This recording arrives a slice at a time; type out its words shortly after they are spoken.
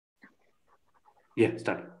Yeah,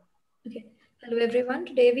 start. Okay. Hello, everyone.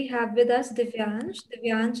 Today we have with us Divyansh.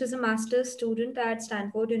 Divyansh is a master's student at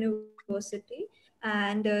Stanford University,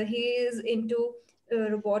 and he is into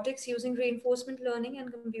robotics using reinforcement learning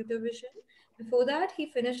and computer vision. Before that, he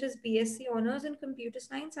finished his BSc honors in computer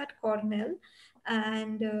science at Cornell.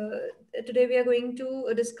 And today we are going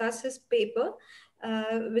to discuss his paper,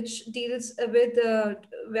 which deals with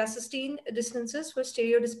Wasserstein distances for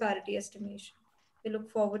stereo disparity estimation. We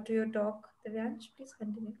look forward to your talk, Divyansh. Please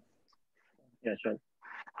continue. Yeah, sure.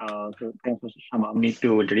 So thanks for allowing me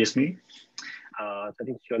to introduce me. So I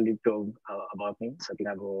think she already told about me. So I think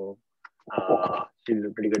I will. She did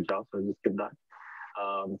a pretty good job. So just skip that.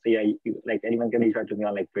 So yeah, like anyone can reach out to me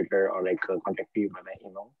on like Twitter or like contact me by my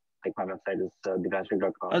email. Like my website is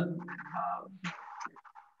divyansh.com.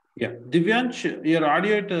 Yeah, Divyansh, your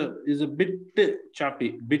audio is a bit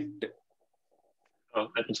choppy. Bit. Oh,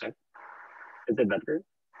 let me check. Is it better?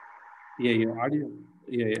 Yeah, your audio.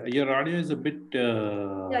 Yeah, your audio is a bit.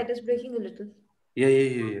 Yeah, it is breaking a little.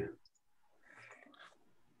 Yeah.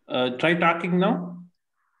 Try talking now.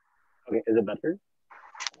 Okay, is it better?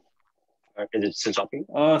 Or is it still choppy?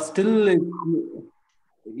 Still,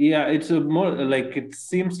 yeah, it's a more like it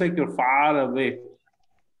seems like you're far away.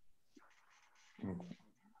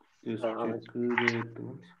 Just check the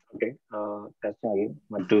tools. Okay, testing again.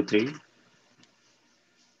 1, 2, 3.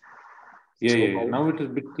 Yeah. Now it is a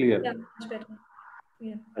bit clear. Yeah, much better.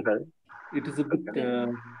 Yeah. Okay. It is a bit.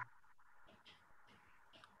 Yeah.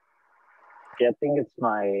 Yeah, I think it's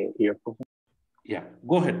my earphone. Yeah,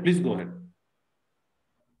 go ahead. Please go ahead.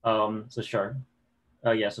 So sure.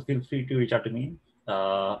 Yeah, so feel free to reach out to me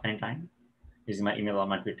anytime using my email or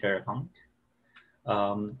my Twitter account.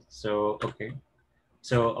 Okay.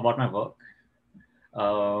 So about my work,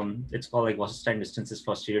 it's called like Wasserstein distances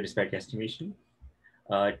for stereo disparity estimation.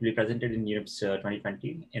 It will be presented in UNIPS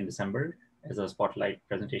 2020 in December as a spotlight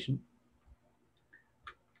presentation.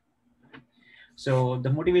 So the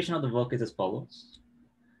motivation of the work is as follows.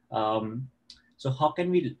 So how can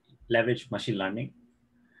we leverage machine learning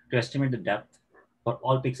to estimate the depth for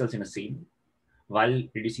all pixels in a scene while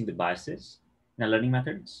reducing the biases in our learning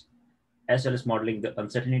methods, as well as modeling the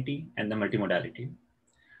uncertainty and the multimodality.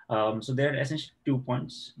 So there are essentially 2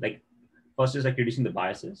 points. Like first is like reducing the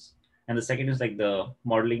biases, and the second is like the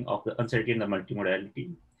modeling of the uncertainty and the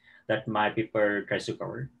multimodality that my paper tries to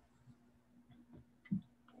cover.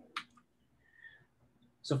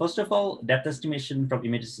 So first of all, depth estimation from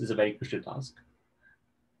images is a very crucial task.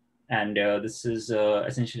 And this is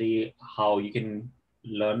essentially how you can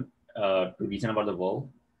learn to reason about the world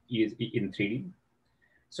in 3D.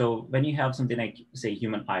 So when you have something like, say,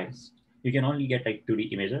 human eyes, you can only get like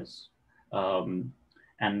 2D images.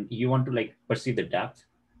 And you want to like perceive the depth.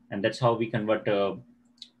 And that's how we convert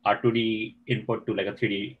our 2D input to like a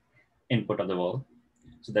 3D input of the world.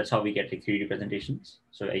 So that's how we get like 3D presentations.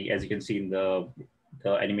 So as you can see in the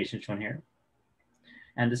animation shown here.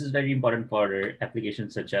 And this is very important for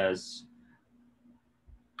applications such as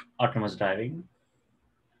autonomous driving.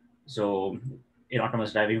 So in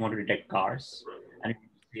autonomous driving, you want to detect cars, and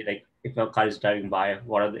see like if a car is driving by,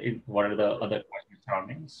 what are the other cars in the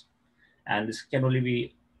surroundings, and this can only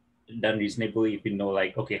be done reasonably if we know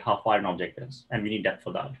like okay how far an object is, and we need depth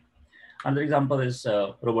for that. Another example is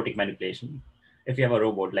robotic manipulation. If you have a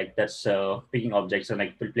robot like that's picking objects and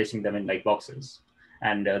like placing them in like boxes,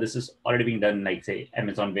 and this is already being done like say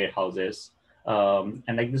Amazon warehouses,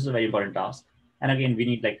 and like this is a very important task. And again, we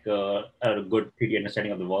need like a good 3D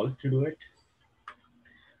understanding of the world to do it.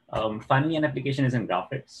 Finally, an application is in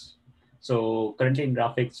graphics. So currently in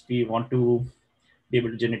graphics, we want to be able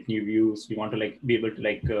to generate new views. We want to like be able to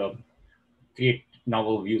like create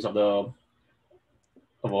novel views of the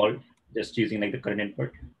world just using like the current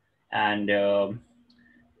input. And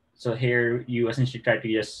so here you essentially try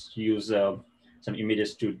to just use some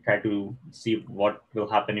images to try to see what will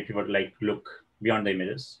happen if you were to like look beyond the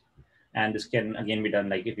images. And this can again be done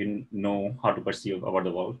like if you know how to perceive about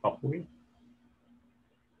the world properly.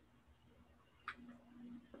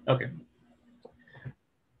 Okay.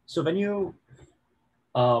 So when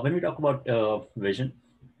we talk about vision,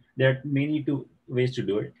 there are mainly two ways to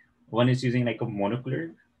do it. One is using like a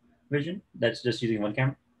monocular vision, that's just using one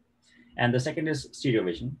camera, and the second is stereo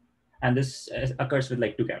vision, and this occurs with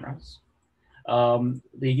like two cameras.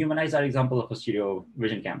 The human eyes are example of a stereo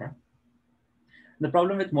vision camera. The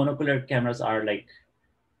problem with monocular cameras are like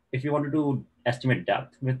if you wanted to estimate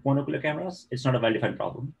depth with monocular cameras, it's not a well-defined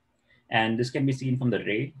problem, and this can be seen from the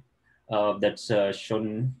ray that's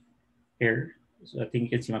shown here. So I think you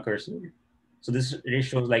can see my cursor. So this ray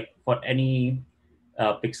shows like for any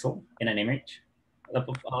pixel in an image, the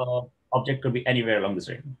object could be anywhere along this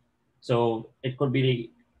ray. So it could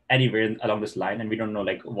be anywhere along this line, and we don't know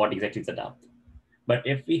like what exactly is the depth. But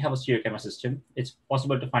if we have a stereo camera system, it's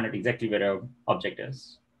possible to find out exactly where a object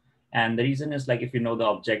is. And the reason is like if you know the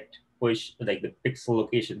object push like the pixel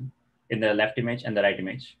location in the left image and the right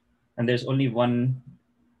image, and there's only one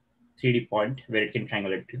 3D point where it can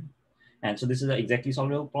triangulate to. And so this is an exactly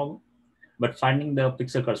solvable problem. But finding the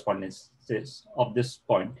pixel correspondences of this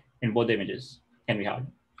point in both the images can be hard.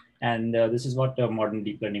 And this is what modern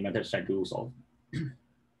deep learning methods try to solve.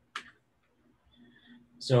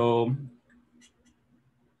 So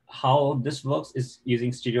how this works is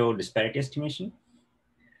using stereo disparity estimation.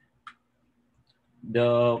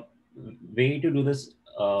 The way to do this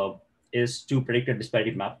is to predict a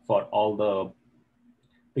disparity map for all the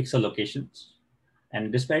pixel locations.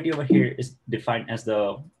 And disparity over here is defined as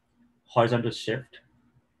the horizontal shift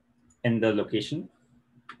in the location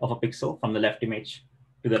of a pixel from the left image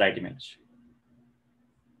to the right image.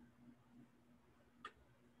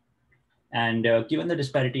 And given the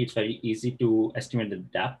disparity, it's very easy to estimate the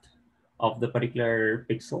depth of the particular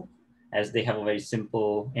pixel as they have a very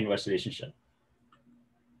simple inverse relationship.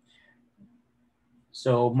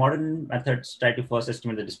 So modern methods try to first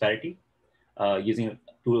estimate the disparity using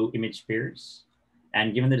two image pairs.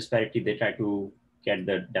 And given the disparity, they try to get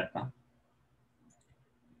the depth map.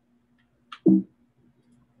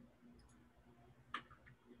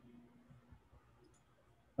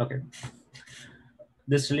 Okay.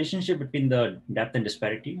 This relationship between the depth and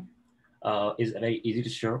disparity is very easy to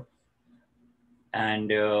show. And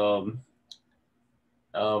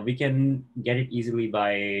we can get it easily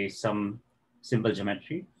by some simple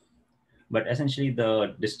geometry. But essentially,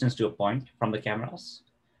 the distance to a point from the cameras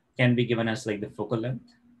can be given as like the focal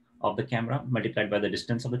length of the camera multiplied by the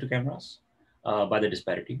distance of the two cameras by the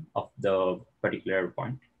disparity of the particular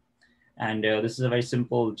point. And this is a very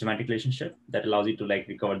simple geometric relationship that allows you to like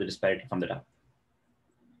recover the disparity from the depth.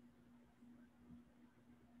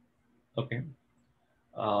 Okay.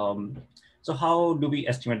 So how do we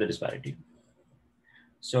estimate the disparity?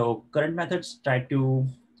 So current methods try to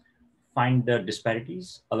find the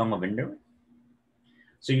disparities along a window.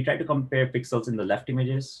 So you try to compare pixels in the left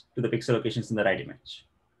images to the pixel locations in the right image.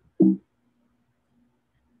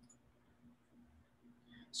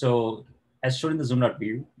 So as shown in the zoomed out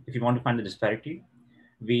view, if you want to find the disparity,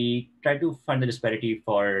 we try to find the disparity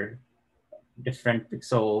for different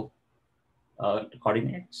pixel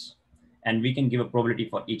coordinates, and we can give a probability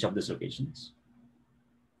for each of these locations.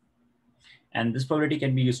 And this probability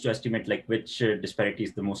can be used to estimate like which disparity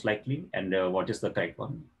is the most likely and what is the correct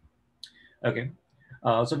one. Okay.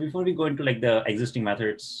 So before we go into like the existing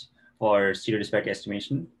methods for stereo disparity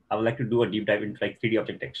estimation, I would like to do a deep dive into like 3D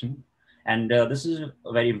object detection. And this is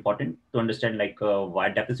very important to understand like why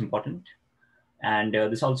depth is important. And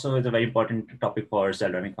this also is a very important topic for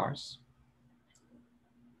self-driving cars.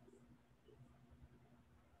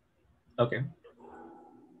 Okay.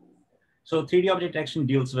 So 3D object detection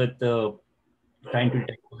deals with trying to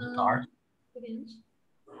detect cars. Divyansh,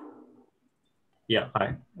 Yeah,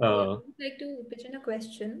 hi. I would like to pitch in a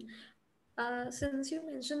question. Since you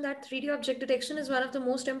mentioned that 3D object detection is one of the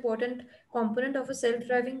most important component of a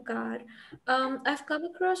self-driving car, I've come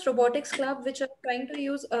across robotics club which are trying to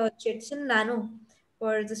use Jetson Nano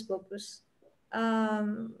for this purpose.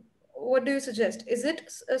 What do you suggest? Is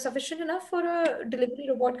it sufficient enough for a delivery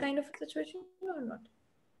robot kind of a situation or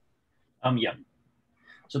not? Yeah.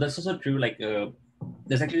 So that's also true. Like,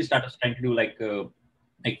 there's actually startups trying to do like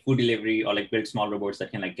food delivery or like build small robots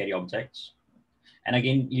that can like carry objects. And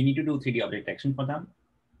again, you need to do 3D object detection for them.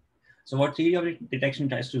 So what 3D object detection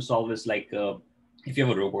tries to solve is like, if you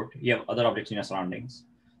have a robot, you have other objects in your surroundings.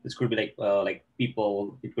 This could be like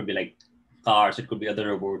people, it could be like cars, it could be other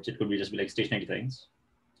robots, it could be just be like stationary things.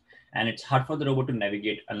 And it's hard for the robot to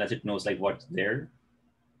navigate unless it knows like what's there.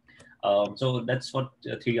 So that's what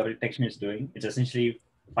 3D object detection is doing. It's essentially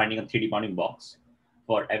finding a 3D bounding box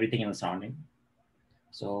for everything in the surrounding.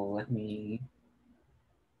 So let me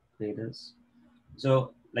play this.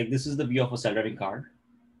 So like this is the view of a self-driving car.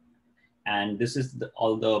 And this is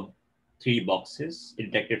all the 3D boxes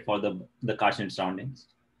it detected for the cars and surroundings.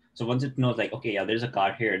 So once it knows like, okay, yeah, there's a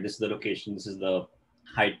car here. This is the location. This is the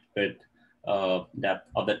height, width, depth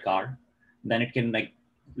of that car. Then it can like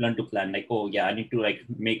learn to plan like, oh yeah, I need to like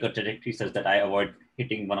make a trajectory such that I avoid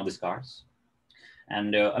hitting one of these cars.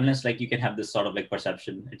 And unless like you can have this sort of like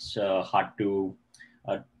perception, it's hard to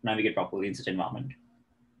navigate properly in such an environment.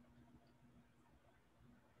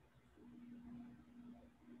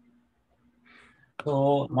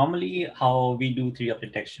 So normally how we do 3D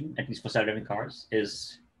object detection, at least for self-driving cars,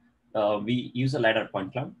 is we use a LiDAR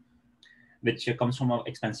point cloud, which comes from an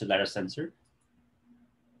expensive LiDAR sensor.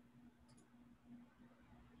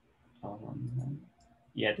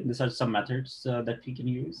 Yeah, I think these are some methods that we can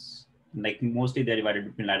use. Like mostly they're divided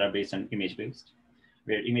between LiDAR based and image based,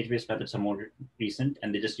 where image based methods are more recent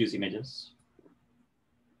and they just use images.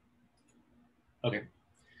 Okay,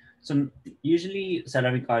 so usually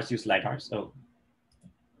self-driving cars use LiDAR. So,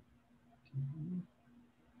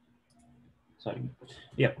 sorry,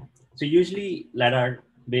 yeah. So usually LiDAR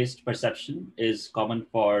based perception is common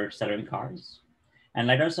for self-driving cars. And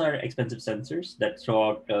LiDARs are expensive sensors that throw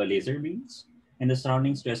out laser beams in the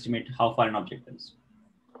surroundings to estimate how far an object is.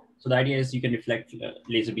 So the idea is you can reflect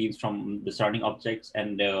laser beams from the surrounding objects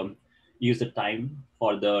and use the time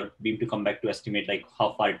for the beam to come back to estimate like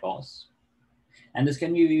how far it was. And this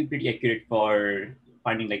can be pretty accurate for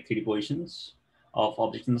finding like 3D positions of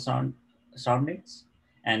objects in the surroundings.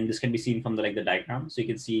 And this can be seen from the like the diagram. So you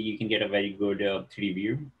can see you can get a very good 3D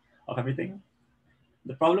view of everything.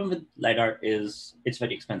 The problem with LiDAR is it's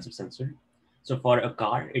very expensive sensor. So for a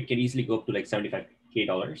car, it can easily go up to like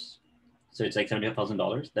 $75K. So it's like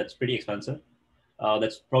 $75,000. That's pretty expensive.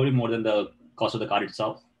 That's probably more than the cost of the car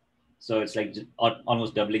itself. So it's like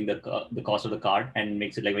almost doubling the cost of the car and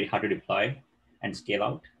makes it like very hard to deploy and scale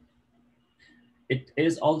out. It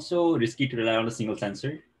is also risky to rely on a single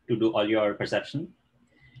sensor to do all your perception.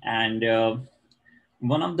 And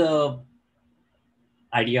one of the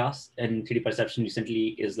ideas in 3D perception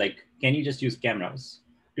recently is like, can you just use cameras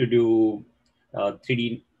to do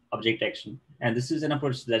 3D object detection? And this is an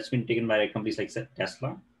approach that's been taken by companies like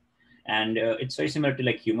Tesla. And it's very similar to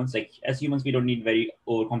like humans. Like as humans, we don't need very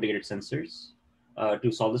overcomplicated sensors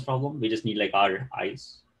to solve this problem. We just need like our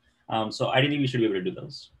eyes. So ideally, we should be able to do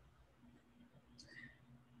those.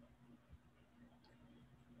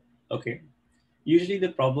 Okay. Usually the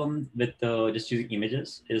problem with just using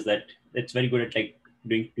images is that it's very good at like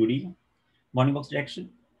doing 2D bounding box detection.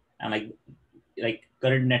 And like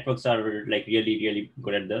current networks are like really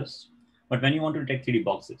good at this. But when you want to detect 3D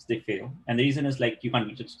boxes, they fail. And the reason is like you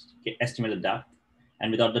can't just estimate the depth. And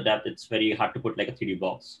without the depth, it's very hard to put like a 3D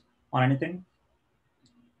box on anything.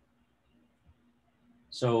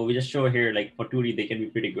 So we just show here like for 2D, they can be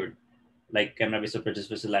pretty good, like camera-based approaches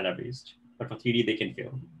versus LiDAR-based. But for 3D, they can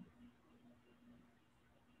fail.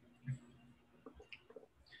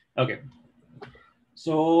 Okay.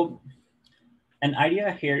 So an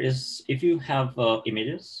idea here is if you have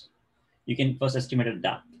images, you can first estimate a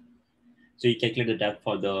depth. So you calculate the depth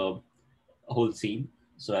for the whole scene.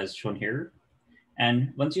 So as shown here.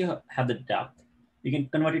 And once you have the depth, you can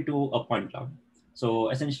convert it to a point cloud. So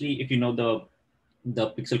essentially, if you know the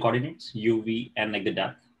pixel coordinates, U, V, and like the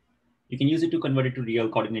depth, you can use it to convert it to real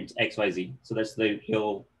coordinates X, Y, Z. So that's the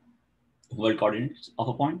real world coordinates of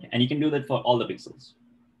a point. And you can do that for all the pixels.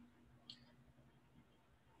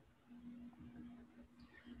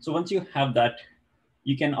 So once you have that,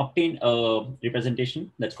 you can obtain a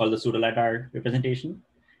representation that's called the pseudo-LiDAR representation.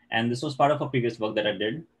 And this was part of a previous work that I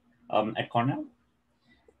did at Cornell.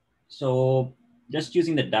 So just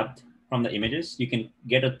using the depth from the images, you can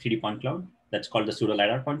get a 3D point cloud that's called the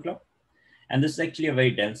pseudo-LiDAR point cloud. And this is actually a very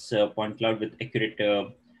dense point cloud with accurate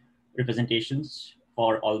representations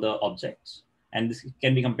for all the objects. And this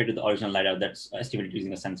can be compared to the original LiDAR that's estimated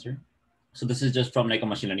using a sensor. So this is just from like a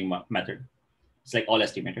machine learning method. It's like all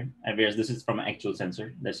estimated, and whereas this is from an actual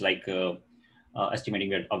sensor that's like estimating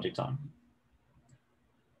where objects are.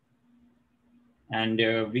 And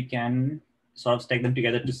we can sort of stack them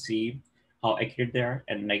together to see how accurate they are,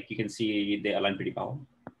 and like you can see they align pretty well.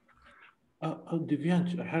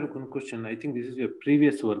 Divyansh, I had one question. I think this is your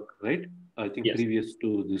previous work, right? I think Yes. previous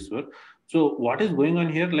to this work. So what is going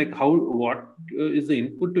on here? Like what is the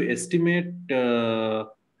input to estimate? Now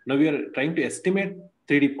we are trying to estimate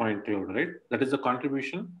 3D point cloud, right? That is the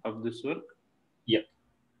contribution of this work? Yep.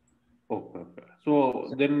 Okay.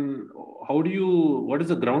 So then what is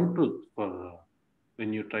the ground truth for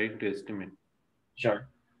when you try to estimate? Sure.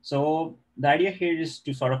 So the idea here is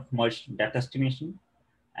to sort of merge depth estimation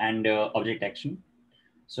and object action.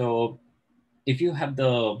 So if you have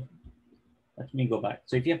let me go back.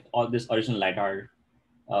 So if you have all this original LiDAR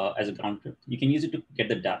as a ground truth, you can use it to get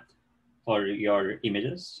the depth for your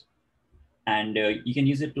images. And you can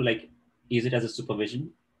use it to like use it as a supervision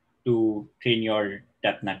to train your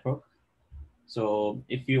depth network. So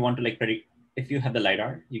if you want to like predict, if you have the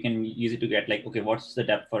LiDAR, you can use it to get like, okay, what's the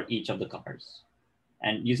depth for each of the cars?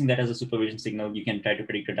 And using that as a supervision signal, you can try to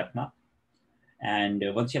predict a depth map. And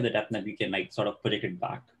once you have the depth map, you can like sort of project it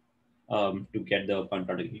back to get the point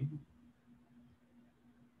cloud again.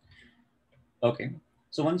 Okay,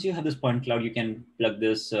 so once you have this point cloud, you can plug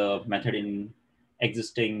this method in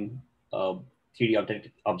existing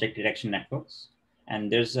 3D object detection networks.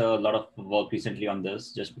 And there's a lot of work recently on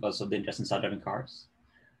this just because of the interest in self-driving cars.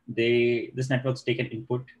 This networks take an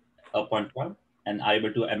input, a point cloud, and are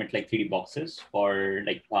able to emit like 3D boxes for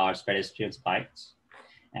like cars, pedestrians, bikes.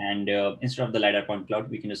 And instead of the LiDAR point cloud,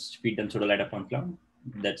 we can just feed them through the LiDAR point cloud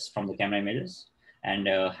that's from the camera images and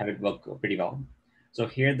have it work pretty well. So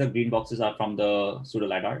here the green boxes are from the pseudo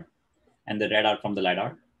LiDAR and the red are from the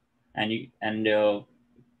LiDAR. And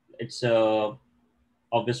it's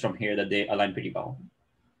obvious from here that they align pretty well.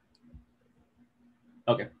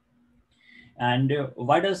 Okay. And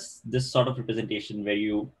why does this sort of representation where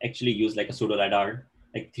you actually use like a pseudo LiDAR,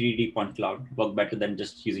 like 3D point cloud, work better than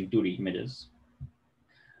just using 2D images?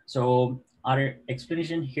 So our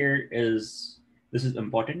explanation here is this is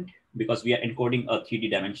important because we are encoding a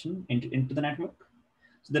 3D dimension into the network.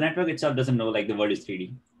 So the network itself doesn't know like the world is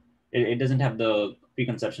 3D. It doesn't have the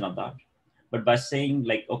preconception of that. But by saying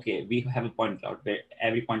like, okay, we have a point cloud where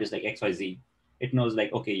every point is like XYZ, it knows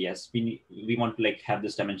like, okay, yes, we want to like have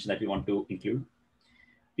this dimension that we want to include.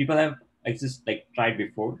 People have tried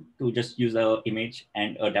before to just use a image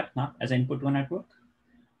and a depth map as an input to a network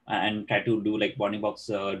and try to do like bounding box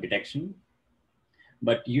detection,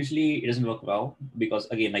 but usually it doesn't work well because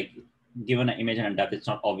again, like given an image and a depth, it's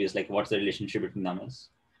not obvious like what's the relationship between them is.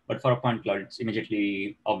 But for a point cloud, it's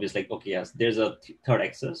immediately obvious like, okay, yes, there's a third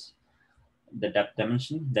axis, the depth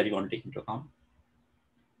dimension that you want to take into account.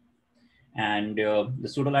 And the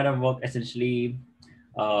pseudo LiDAR work essentially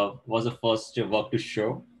was the first work to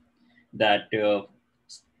show that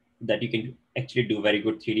that you can actually do very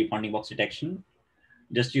good 3D bounding box detection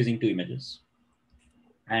just using two images.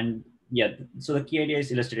 And yeah, so the key idea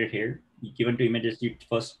is illustrated here. Given two images, you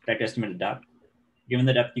first try to estimate the depth. Given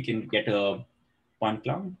the depth, you can get a point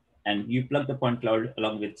cloud, and you plug the point cloud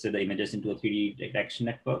along with say, the images into a 3D detection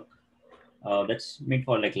network that's made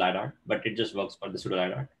for like LiDAR, but it just works for the pseudo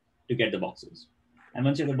LiDAR to get the boxes. And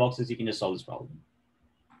once you have the boxes, you can just solve this problem.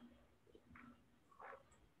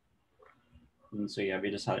 And so yeah,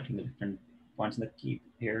 we're just highlighting the different points in the key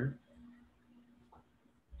here.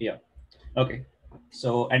 Yeah. Okay.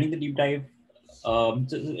 So ending the deep dive, so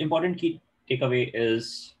the important key takeaway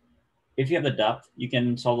is if you have the depth, you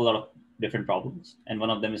can solve a lot of different problems, and one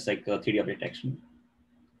of them is like 3D object detection.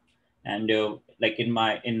 And like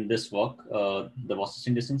in this work, the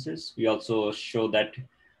Wasserstein distances, we also show that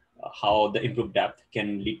how the improved depth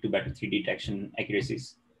can lead to better 3D detection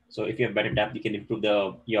accuracies. So if you have better depth, you can improve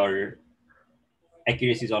your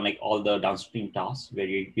accuracies on like all the downstream tasks where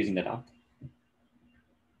you're using the depth.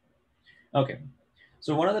 Okay,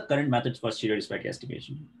 so what are the current methods for stereo disparity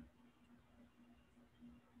estimation?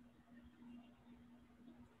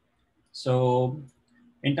 So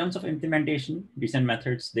in terms of implementation, recent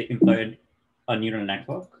methods, they employ a neural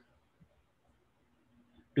network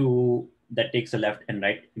that takes a left and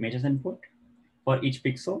right image as input. For each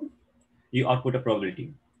pixel, you output a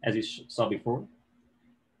probability, as you saw before.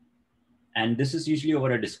 And this is usually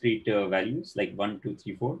over a discrete values like 1, 2,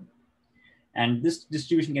 3, 4. And this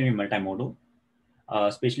distribution can be multimodal,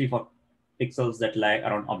 especially for pixels that lie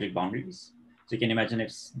around object boundaries. So you can imagine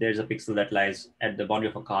if there's a pixel that lies at the boundary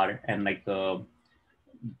of a car and like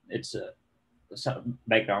it's a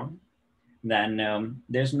background, then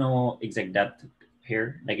there's no exact depth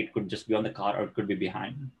here. Like it could just be on the car or it could be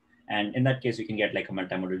behind. And in that case, you can get like a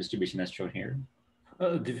multimodal distribution as shown here.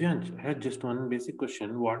 Divyansh, I had just one basic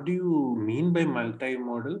question. What do you mean by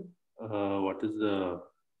multimodal? What is the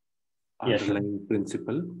underlying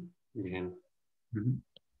principle behind? Mm-hmm.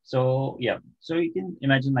 So yeah, so you can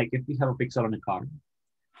imagine like if we have a pixel on a car,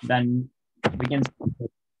 then we can see the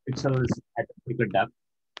pixel is at a particular depth.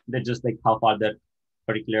 That's just like how far that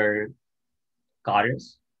particular car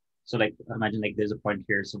is. So like imagine like there's a point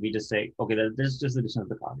here. So we just say, okay, this is just the distance of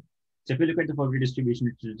the car. So if you look at the probability distribution,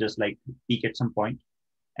 it should just like peak at some point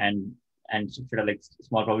and should have like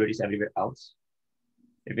small probabilities everywhere else.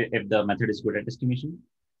 If the method is good at estimation.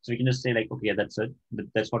 So we can just say like, okay, yeah, that's it.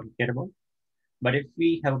 That's what we care about. But if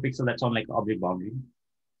we have a pixel that's on like object boundary,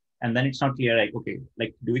 and then it's not clear like, okay,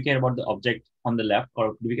 like do we care about the object on the left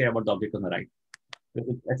or do we care about the object on the right?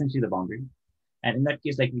 It's essentially the boundary. And in that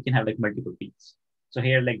case, like we can have like multiple peaks. So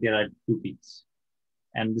here, like there are two peaks.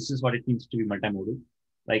 And this is what it means to be multimodal.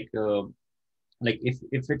 Like if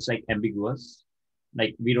it's like ambiguous,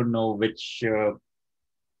 like we don't know which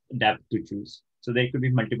depth to choose. So there could be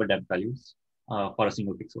multiple depth values for a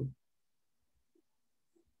single pixel.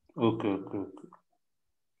 Okay.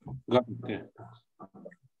 Got it. Okay.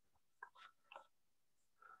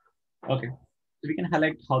 Okay. So we can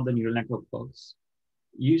highlight how the neural network works.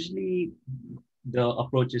 Usually the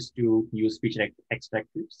approach is to use feature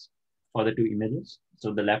extractors for the two images.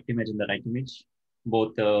 So the left image and the right image,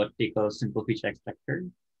 both take a simple feature extractor,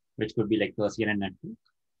 which could be like a CNN network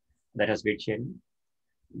that has weight sharing.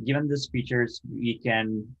 Given these features, we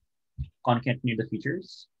can concatenate the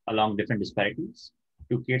features along different disparities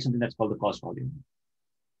to create something that's called the cost volume.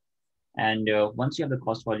 And once you have the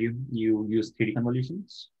cost volume, you use 3D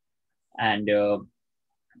convolutions and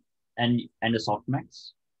and a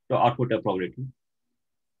softmax to output a probability.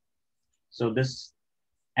 So this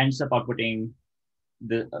ends up outputting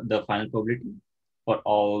the final probability for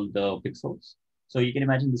all the pixels. So you can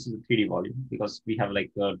imagine this is a 3D volume because we have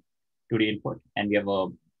like a 2D input and we have a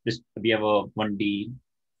 1D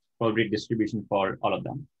probability distribution for all of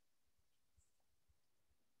them.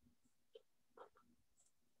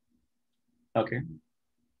 Okay.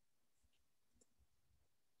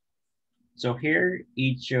 So here,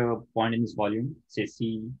 each point in this volume, say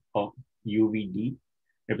C of UVD,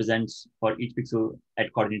 represents for each pixel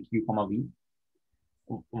at coordinate U, V,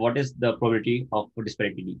 what is the probability of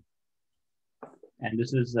disparity D. And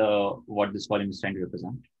this is what this volume is trying to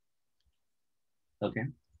represent. Okay.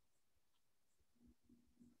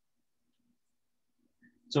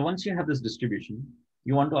 So once you have this distribution,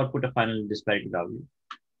 you want to output a final disparity value.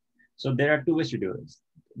 So there are two ways to do this.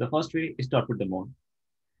 The first way is to output the mode.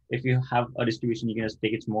 If you have a distribution, you can just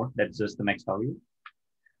take its mode, that's just the max value.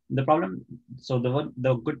 The problem, so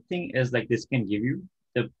the good thing is like this can give you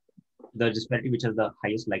the disparity which has the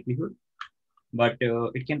highest likelihood, but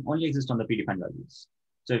it can only exist on the predefined values.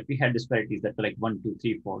 So if we had disparities that were like 1, 2,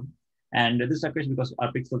 3, 4, and this occurs because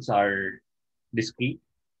our pixels are discrete.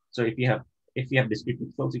 So if you have discrete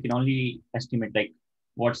pixels, you can only estimate like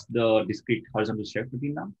what's the discrete horizontal shift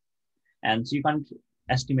between them, and so you can't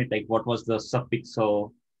estimate like what was the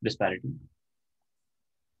subpixel disparity.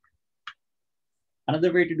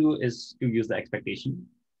 Another way to do is to use the expectation.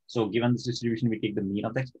 So given this distribution, we take the mean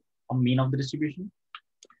of the distribution.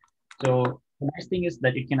 So the nice thing is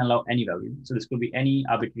that it can allow any value. So this could be any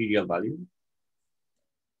arbitrary real value.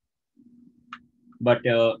 But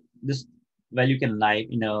this value can lie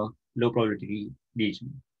in a low probability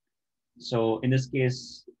region. So in this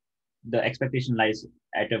case, the expectation lies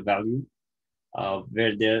at a value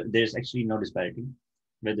where there's actually no disparity,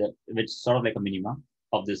 which is sort of like a minima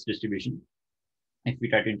of this distribution. If we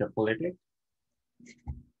try to interpolate it.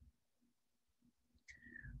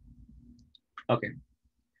 Okay.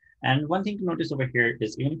 And one thing to notice over here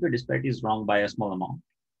is even if your disparity is wrong by a small amount,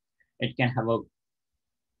 it can have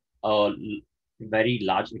a very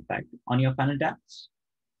large effect on your final DAPs.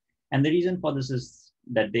 And the reason for this is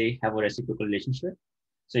that they have a reciprocal relationship.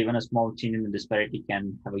 So even a small change in the disparity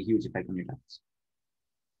can have a huge effect on your DAPs.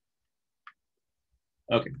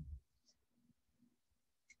 Okay.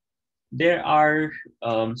 There are,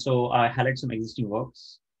 so I highlight some existing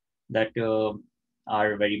works that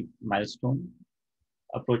are very milestone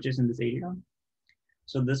approaches in this area.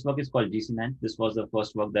 So this work is called GCNet. This was the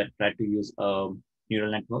first work that tried to use a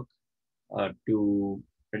neural network to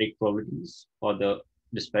predict probabilities for the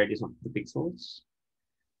disparities of the pixels.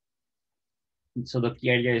 So the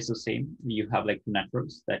key idea is the same. You have like two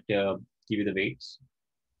networks that give you the weights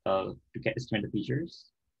to estimate the features.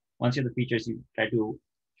 Once you have the features, you try to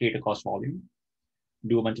create a cost volume,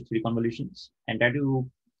 do a bunch of 3D convolutions, and try to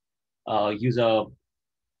use a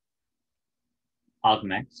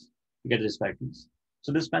argmax to get the disparities.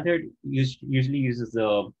 So this method usually uses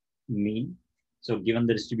the mean. So given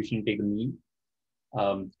the distribution, you take the mean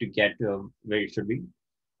to get where it should be.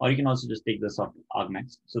 Or you can also just take the soft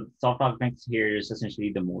argmax. So soft argmax here is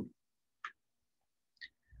essentially the mode.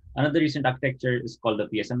 Another recent architecture is called the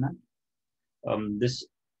PSMNet. This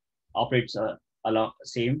operates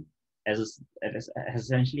same as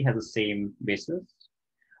essentially has the same basis,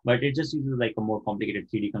 but it just uses like a more complicated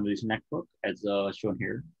 3D convolution network as shown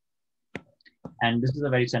here. And this is a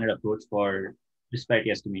very standard approach for disparity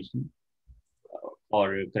estimation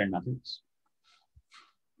or current methods.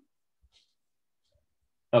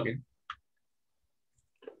 Okay.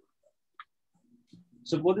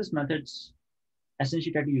 So both these methods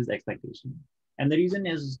essentially try to use the expectation. And the reason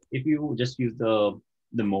is if you just use the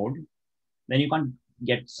mode, then you can't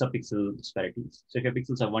get subpixel disparities. So if your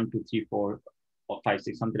pixels are 1, 2, 3, 4, or 5,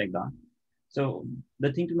 6, something like that. So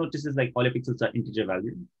the thing to notice is like all your pixels are integer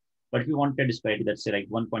value. But if you want a disparity that's say like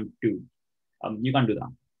 1.2, you can't do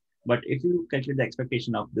that. But if you calculate the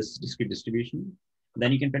expectation of this discrete distribution,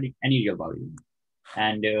 then you can predict any real value.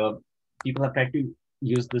 And people have tried to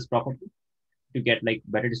use this property to get like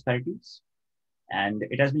better disparities. And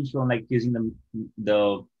it has been shown like using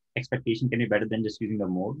the expectation can be better than just using the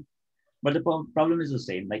mode. But the problem is the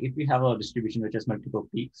same. Like if you have a distribution which has multiple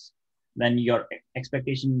peaks, then your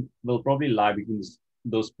expectation will probably lie between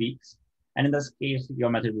those peaks. And in this case, your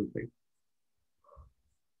method will fail.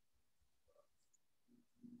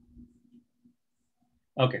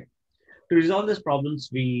 Okay. To resolve these problems,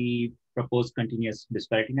 we propose continuous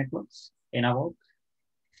disparity networks in our work.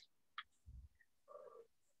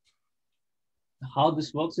 How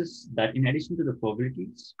this works is that in addition to the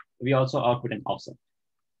probabilities, we also output an offset.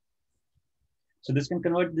 So this can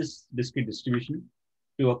convert this discrete distribution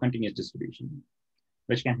to a continuous distribution,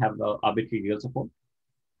 which can have arbitrary real support.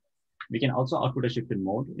 We can also output a shifted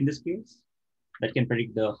mode in this case that can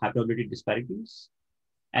predict the high probability disparities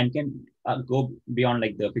and can go beyond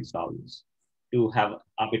like the fixed values to have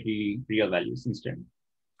arbitrary real values instead.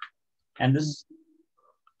 And this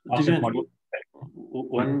offset module.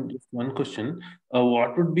 One question.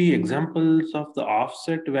 What would be examples of the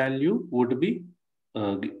offset value would be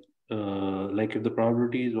like if the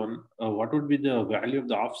probability is 1, what would be the value of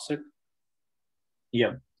the offset?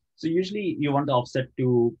 Yeah. So usually you want the offset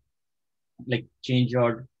to like change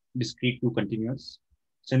your discrete to continuous.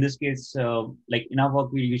 So in this case, like in our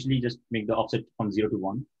work, we usually just make the offset from 0 to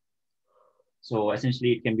 1. So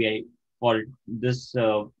essentially it can be for this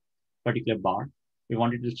particular bar, we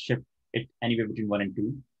wanted to shift it anywhere between 1 and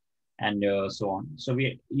 2 and so on. So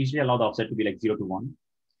we usually allow the offset to be like 0 to 1.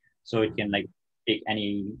 So it can like take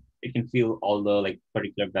it can fill all the like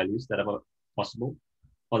particular values that are possible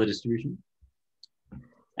for the distribution.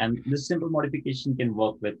 And this simple modification can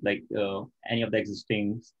work with like any of the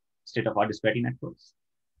existing state-of-art disparity networks.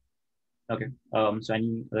 Okay. So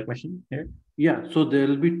any other question here? Yeah. So there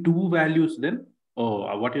will be two values then.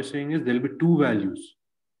 Oh, what you're saying is there will be two values,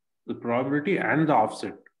 the probability and the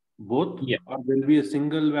offset, both, yeah. Or there will be a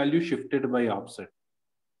single value shifted by offset?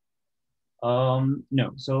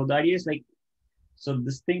 No. So the idea is like, so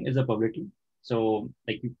this thing is a probability. So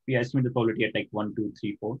like we estimate the probability at like 1, 2,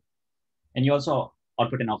 3, 4, and you also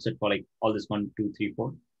output an offset for like all this 1, 2, 3,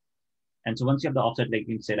 4. And so once you have the offset, like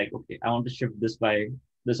you can say like, okay, I want to shift this by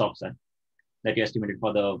this offset that you estimated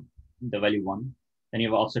for the value 1. Then you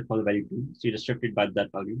have offset for the value 2. So you just shift it by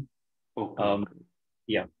that value. Okay.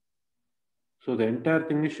 Yeah. So the entire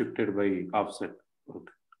thing is shifted by offset.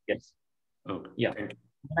 Okay. Yes. Okay. Yeah. The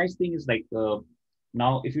nice thing is like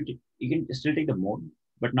now if you can still take the mode,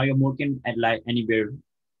 but now your mode can lie anywhere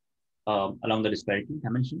along the disparity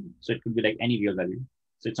dimension. So it could be like any real value.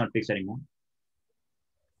 So it's not fixed anymore.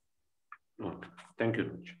 Okay. Thank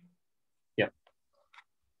you. Yeah.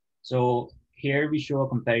 So here we show a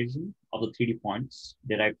comparison of the 3D points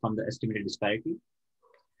derived from the estimated disparity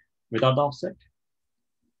without the offset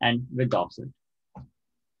and with the offset.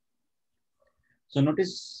 So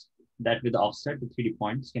notice that with the offset, the 3D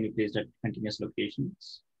points can be placed at continuous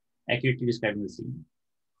locations, accurately describing the scene.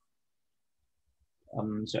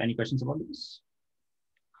 So any questions about this?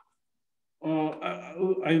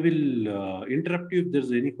 I will interrupt you if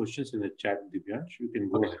there's any questions in the chat, Divyansh. You can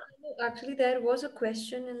go ahead. Actually, there was a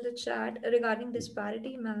question in the chat regarding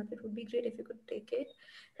disparity map. It would be great if you could take it.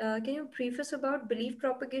 Can you brief us about belief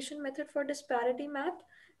propagation method for disparity map?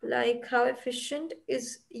 Like how efficient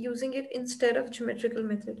is using it instead of geometrical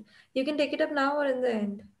method? You can take it up now or in the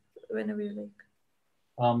end, whenever you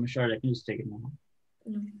like. Sure, I can just take it now.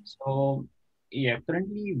 No. So yeah,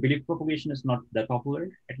 currently belief propagation is not that popular,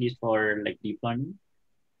 at least for like deep learning.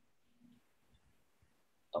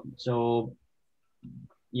 So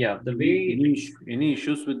yeah, the way any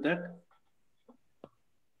issues with that?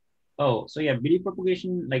 Oh, so yeah, belief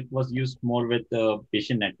propagation like was used more with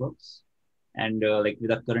Bayesian networks, and like with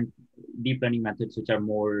the current deep learning methods, which are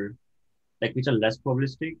more like which are less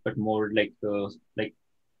probabilistic but more like a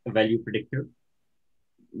value predictor.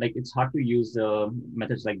 Like it's hard to use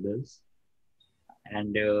methods like this,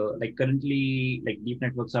 and like currently like deep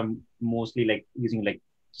networks are mostly like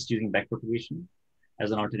just using backpropagation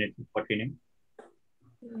as an alternative for training.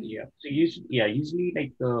 Yeah. So usually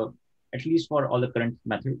like at least for all the current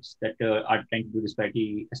methods that are trying to do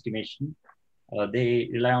disparity estimation, they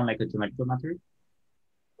rely on like a geometrical method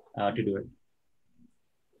to do it.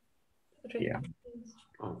 Right. Yeah.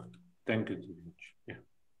 Okay. Thank you. Yeah.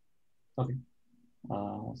 Okay.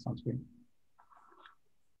 Sounds good.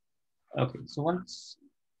 Okay.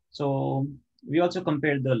 So we also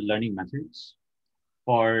compare the learning methods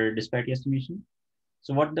for disparity estimation.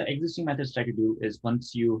 So what the existing methods try to do is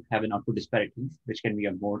once you have an output disparity, which can be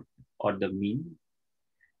a mode or the mean,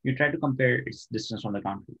 you try to compare its distance from the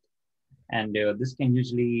ground truth. And this can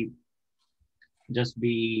usually just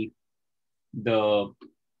be the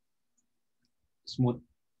smooth.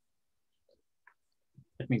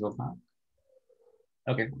 Let me go back.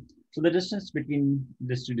 Okay. So the distance between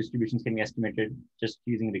these two distributions can be estimated just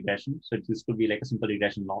using regression. So this could be like a simple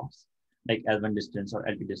regression loss, like L1 distance or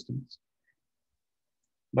L2 distance.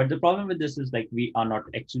 But the problem with this is like we are not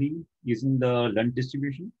actually using the learned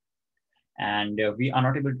distribution, and we are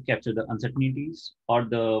not able to capture the uncertainties or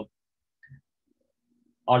the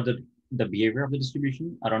or the behavior of the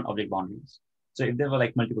distribution around object boundaries. So if there were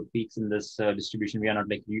like multiple peaks in this distribution, we are not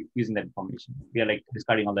like using that information. We are like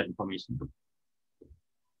discarding all that information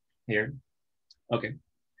here. Okay.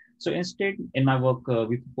 So instead, in my work,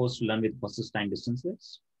 we propose to learn with Wasserstein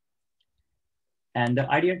distances. And the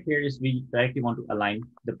idea here is we directly want to align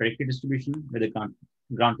the predicted distribution with the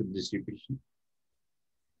ground truth distribution.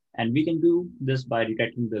 And we can do this by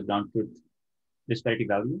detecting the ground truth disparity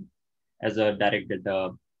value as a directed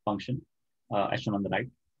function, as shown on the right.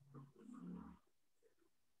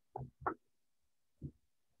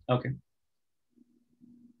 Okay.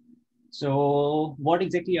 So what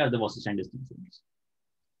exactly are the Wasserstein distances?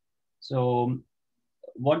 So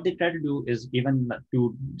what they try to do is, given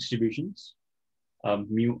two distributions,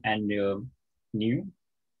 mu and nu,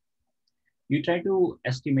 you try to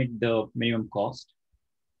estimate the minimum cost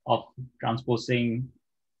of transposing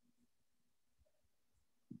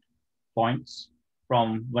points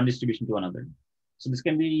from one distribution to another. So this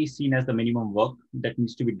can be seen as the minimum work that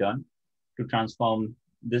needs to be done to transform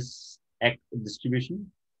this x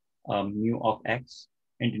distribution, mu of x,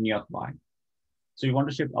 into nu of y. So you want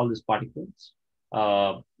to shift all these particles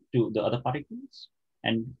to the other particles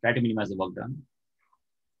and try to minimize the work done.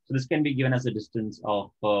 So this can be given as a distance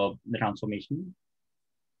of the transformation.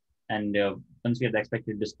 And once you have the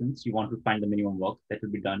expected distance, you want to find the minimum work that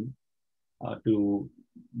will be done to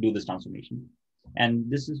do this transformation. And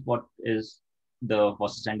this is what is the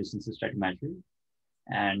Wasserstein distances try to measure.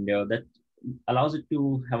 And that allows it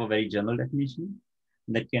to have a very general definition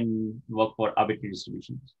that can work for arbitrary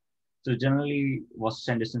distributions. So generally,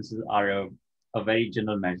 Wasserstein distances are a very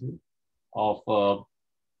general measure of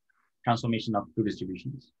transformation of two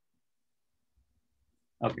distributions.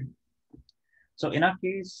 Okay. So in our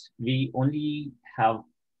case, we only have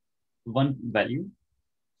one value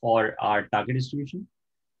for our target distribution.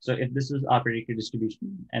 So if this is our predicted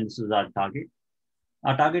distribution and this is our target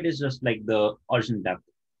is just like the original depth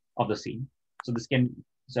of the scene. So this can,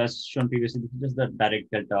 so as shown previously, this is just the direct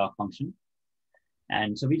delta function.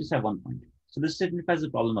 And so we just have one point. So this simplifies the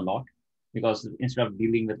problem a lot, because instead of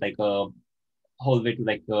dealing with like a whole way to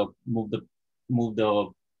like move the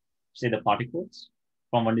say the particles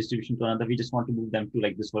from one distribution to another, we just want to move them to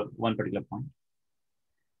like this one particular point.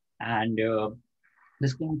 And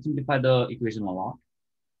this can simplify the equation a lot.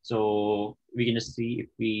 So we can just see if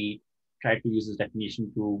we try to use this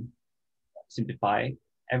definition to simplify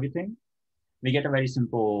everything, we get a very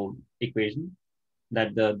simple equation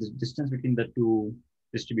that the distance between the two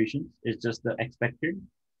distributions is just the expected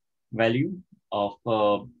value of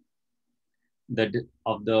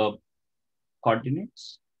the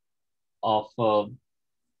coordinates of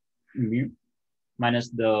mu minus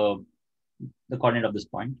the coordinate of this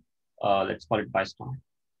point. Let's call it pi star.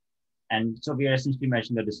 And so we are essentially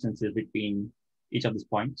measuring the distances between each of these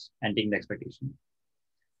points and taking the expectation.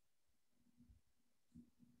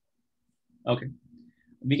 Okay,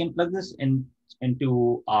 we can plug this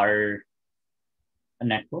into our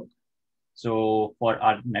network. So for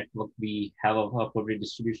our network, we have a probability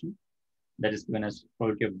distribution that is given as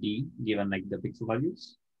probability of D, given like the pixel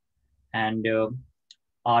values. And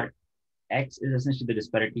our X is essentially the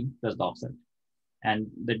disparity plus the offset. And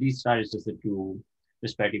the D star is just the true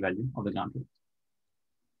disparity value of the ground truth.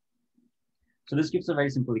 So this gives a very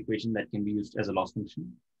simple equation that can be used as a loss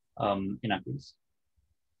function in our case.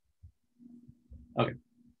 Okay.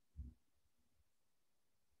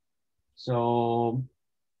 So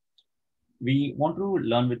we want to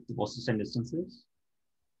learn with Wasserstein distances.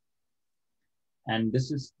 And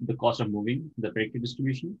this is the cost of moving the predicted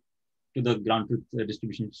distribution to the ground truth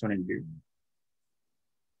distribution shown in blue.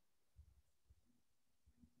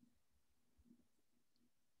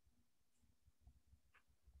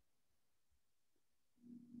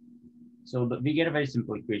 So we get a very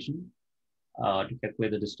simple equation to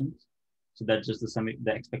calculate the distance. So that's just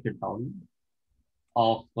the expected value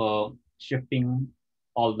of shifting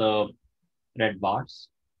all the red bars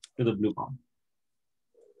to the blue column.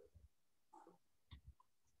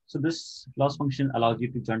 So this loss function allows you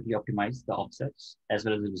to jointly optimize the offsets as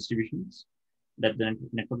well as the distributions that the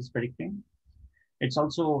network is predicting. It's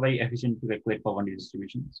also very efficient to calculate for 1D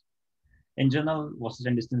distributions. In general,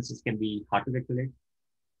 Wasserstein distances can be hard to calculate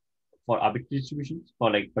for arbitrary distributions,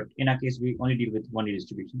 but in our case, we only deal with 1D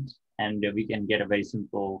distributions, and we can get a very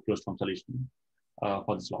simple closed form solution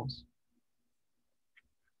for this loss.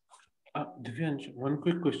 Divyansh, one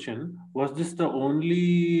quick question. Was this the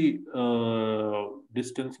only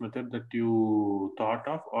distance method that you thought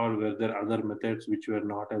of, or were there other methods which were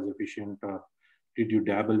not as efficient, or did you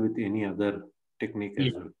dabble with any other technique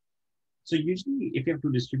as well? So usually if you have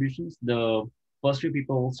two distributions, the first few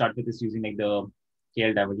people start with is using like the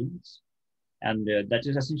KL divergence, and that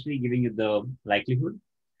is essentially giving you the likelihood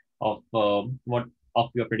of what of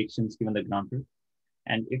your predictions given the ground truth.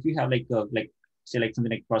 And if you have like say like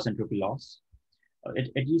something like cross entropy loss,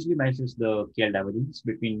 it usually measures the KL divergence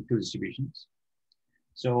between two distributions.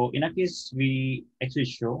 So in our case, we actually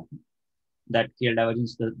show that KL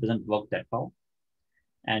divergence doesn't work that well.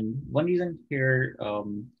 And one reason here,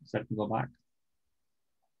 so let me go back,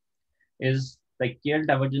 is like KL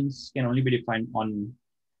divergence can only be defined on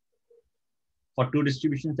for two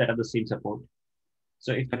distributions that have the same support.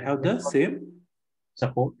 So if That have the same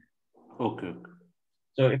support, okay.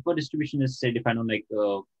 so if a distribution is say defined on like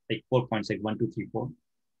 4 points, like 1, 2, 3, 4,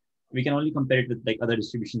 we can only compare it with like other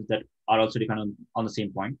distributions that are also defined on the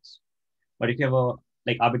same points. But if you have a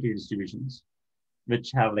like arbitrary distributions,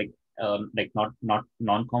 which have like not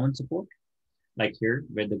non-common support, like here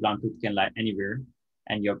where the ground truth can lie anywhere,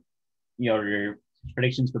 and your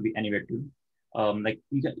predictions could be anywhere too. Like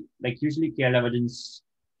you can, like usually KL divergence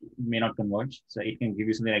may not converge, so it can give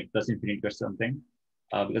you something like plus infinity or something,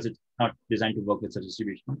 because it's not designed to work with such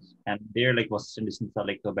distributions. And there, like Wasserstein distance are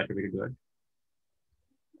like a better way to do it.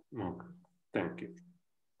 Okay. Thank you.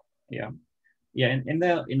 Yeah, yeah.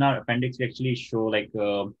 In our appendix, we actually show like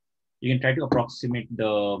you can try to approximate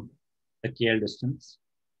the KL distance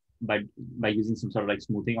by by using some sort of like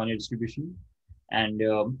smoothing on your distribution, and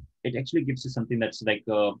it actually gives you something that's like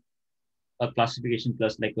a classification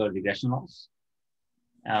plus like a regression loss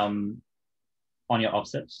um, on your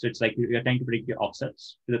offsets. So it's like you're trying to predict your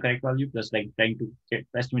offsets to the correct value plus like trying to get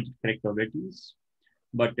estimate correct probabilities.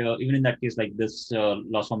 But even in that case, like this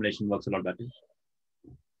loss formulation works a lot better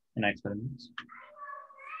in our experiments.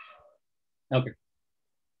 Okay.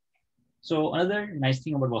 So another nice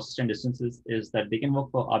thing about Wasserstein distances is that they can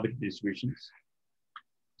work for arbitrary distributions.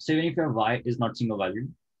 So even if your y is not single value,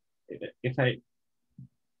 if I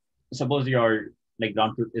suppose your like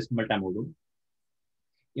ground truth is multimodal,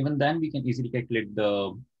 even then we can easily calculate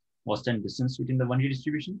the Wasserstein distance between the 1D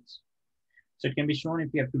distributions. So it can be shown if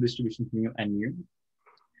we have two distributions mu and mu.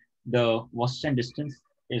 The Wasserstein distance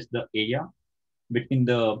is the area between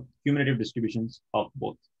the cumulative distributions of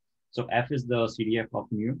both. So F is the CDF of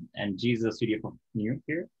mu and G is the CDF of mu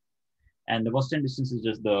here. And the Wasserstein distance is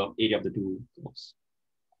just the area of the two curves.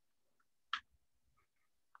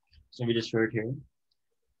 So we just show it here.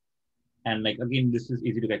 And like, again, this is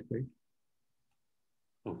easy to calculate.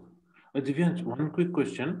 Oh. Divyansh, one quick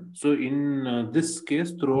question. So in this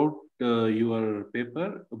case, throughout your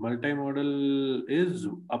paper, multimodal is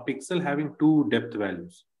a pixel having two depth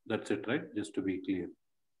values. That's it, right? Just to be clear.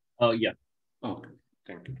 Yeah. Okay.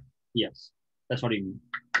 Thank you. Yes, that's what you mean.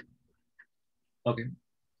 Okay.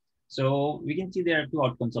 So we can see there are two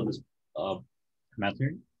outcomes of this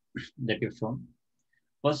method that we've shown.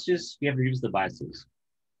 First is we have reduced the biases.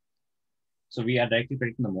 So we are directly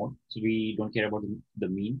predicting the mode. So we don't care about the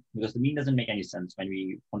mean because the mean doesn't make any sense when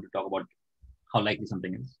we want to talk about how likely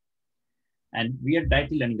something is. And we are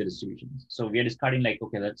directly learning the distributions. So we are discarding like,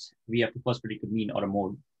 okay, we have to first predict a mean or a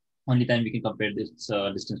mode. Only then we can compare this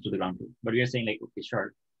distance to the ground truth. But we are saying like, okay,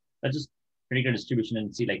 sure, let's just predict a distribution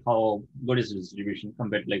and see like how good is the distribution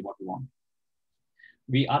compared to like what we want.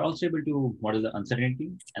 We are also able to model the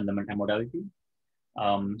uncertainty and the multimodality.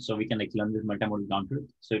 So we can like learn this multimodal ground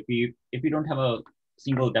truth. So if we don't have a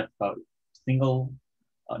single depth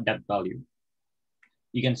value,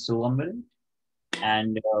 you can still learn with it,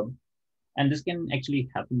 and this can actually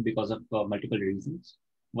happen because of multiple reasons.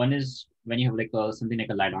 One is when you have like something like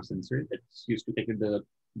a LiDAR sensor that's used to take the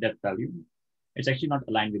depth value, it's actually not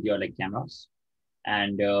aligned with your like cameras,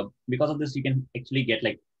 and because of this, you can actually get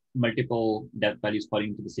like multiple depth values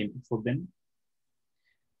falling into the same pixel bin.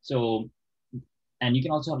 So, and you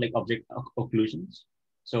can also have like object occlusions.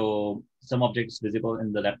 So some objects visible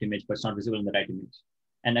in the left image, but it's not visible in the right image.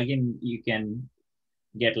 And again, you can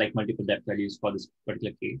get like multiple depth values for this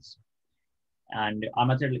particular case. And our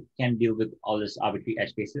method can deal with all this arbitrary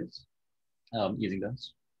edge cases using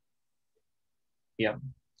this. Yeah.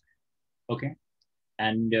 Okay.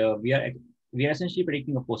 And we are essentially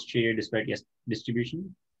predicting a posterior disparity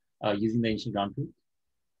distribution using the initial ground truth.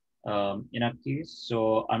 In our case,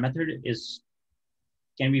 so our method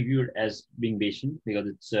can be viewed as being Bayesian because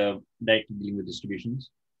it's directly dealing with distributions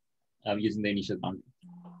using the initial ground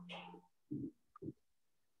truth.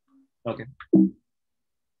 Okay.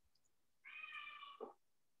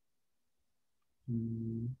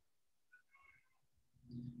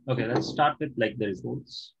 Okay, let's start with like the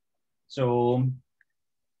results. So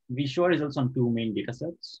we show results on two main data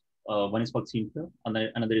sets. One is called SceneFlow,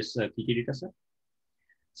 another is KT dataset.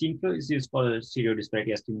 SceneFlow is used for stereo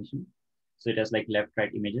disparity estimation. So it has like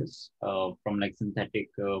left-right images from like synthetic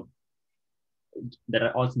that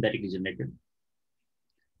are all synthetically generated.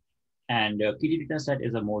 And KD data set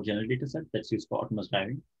is a more general data set that's used for autonomous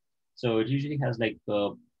driving. So it usually has like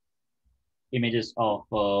images of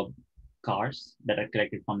cars that are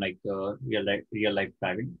collected from like real life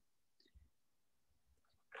driving.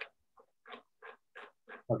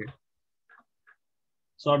 Okay.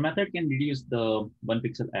 So our method can reduce the 1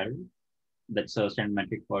 pixel error. That's a standard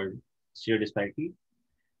metric for stereo disparity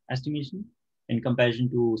estimation in comparison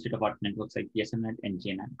to state-of-art networks like PSNet and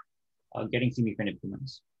JNet, getting significant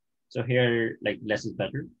improvements. So here, like less is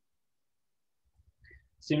better.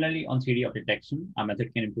 Similarly, on 3D of detection, our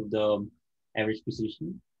method can improve the average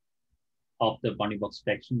precision of the bounding box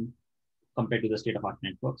detection compared to the state-of-art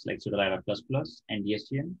networks like pseudo-LiDAR++ and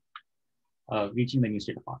DSGN, reaching the new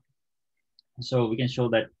state-of-art. So we can show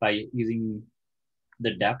that by using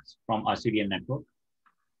the depth from our CDN network,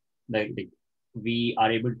 we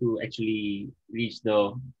are able to actually reach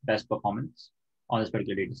the best performance on this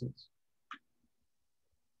particular data sets.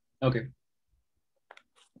 Okay.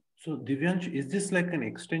 So Divyansh, is this like an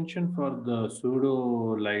extension for the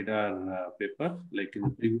pseudo LiDAR paper, like in the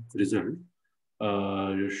previous result?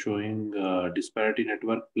 You're showing disparity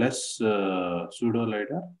network plus pseudo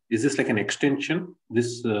LiDAR. Is this like an extension? This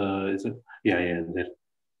is a there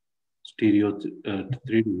stereo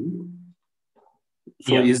 3D.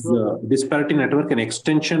 So Yeah. is disparity network an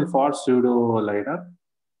extension for pseudo LiDAR?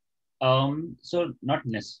 So not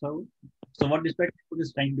necessarily. So what disparity network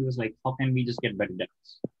is trying to do is like, how can we just get better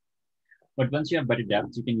depths? But once you have better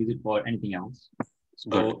depths, you can use it for anything else.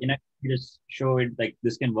 So in just show it like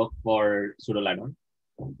this can work for pseudo LiDAR.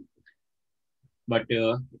 But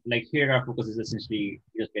like here, our focus is essentially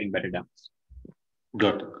just getting better depths.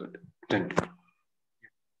 Got it. Thank you.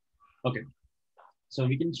 Okay. So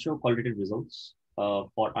we can show qualitative results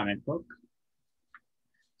for our network.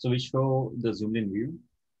 So we show the zoomed in view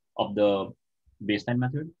of the baseline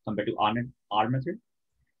method compared to our method.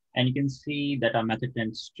 And you can see that our method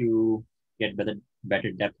tends to get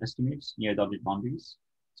better depth estimates near the object boundaries.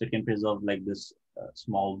 So it can preserve like this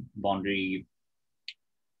small boundary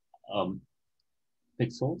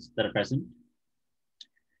pixels that are present.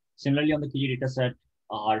 Similarly, on the KG data set,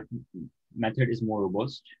 our method is more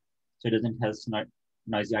robust. So it doesn't have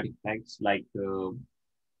noisy artifacts like the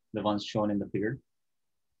ones shown in the figure.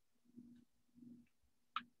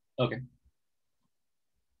 Okay.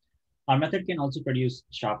 Our method can also produce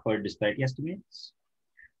sharper disparity estimates.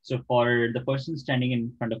 So for the person standing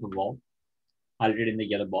in front of a wall, highlighted in the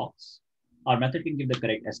yellow box, our method can give the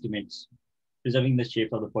correct estimates, preserving the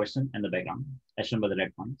shape of the person and the background, as shown by the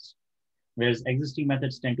red points, whereas existing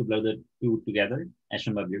methods tend to blur the two together, as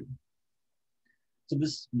shown by blue. So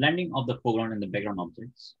this blending of the foreground and the background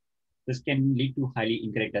objects, this can lead to highly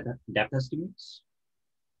incorrect depth estimates,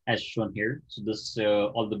 as shown here. So this,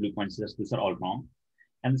 all the blue points, these are all wrong.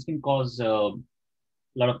 And this can cause a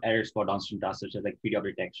lot of errors for downstream tasks, such as like PDF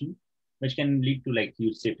detection, which can lead to like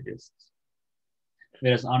huge safety risks.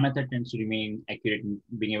 Whereas our method tends to remain accurate in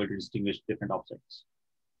being able to distinguish different objects.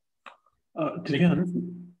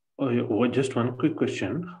 Just one quick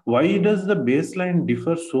question. Why does the baseline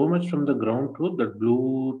differ so much from the ground truth, that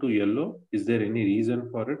blue to yellow? Is there any reason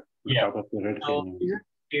for it? Yeah. So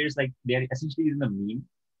here's like they're essentially using the mean.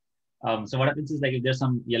 So what happens is like if there's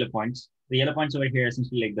some yellow points, the yellow points over here are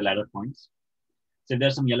essentially like the ladder points. So if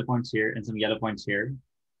there's some yellow points here and some yellow points here,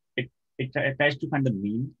 it tries to find the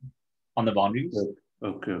mean on the boundaries.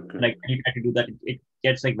 Okay. Like when you try to do that, it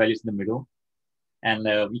gets like values in the middle, and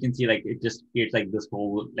you can see like it just creates like this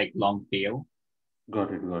whole like long tail.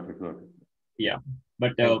 Got it. Yeah,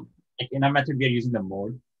 but in our method we are using the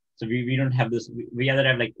mode, so we don't have this. We either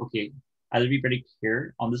have like either we predict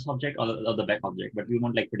here on this object or the back object, but we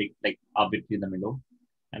won't like predict like arbitrary in the middle,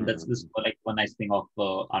 and that's this like one nice thing of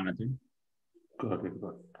our method. Got it.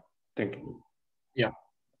 Thank you. Yeah.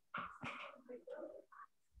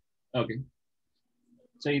 Okay.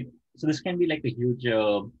 So this can be like a huge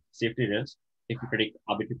safety risk if you predict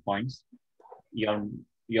arbitrary points. Your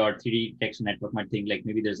 3D detection network might think like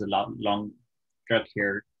maybe there's a long truck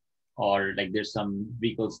here, or like there's some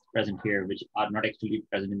vehicles present here which are not actually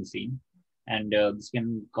present in the scene, and this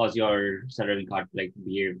can cause your self-driving car to like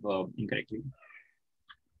behave incorrectly.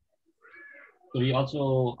 So we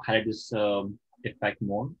also highlight this effect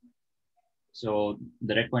more. So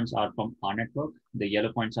the red points are from our network, the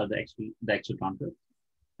yellow points are the actual transfer,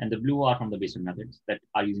 and the blue are from the baseline methods that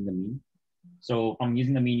are using the mean. So from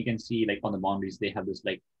using the mean, you can see like on the boundaries, they have this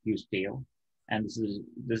like huge tail. And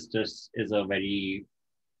this just is a very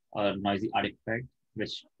noisy artifact,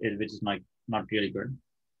 which is not really good.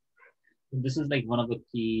 This is like one of the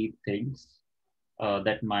key things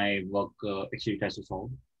that my work actually tries to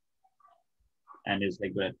solve. and is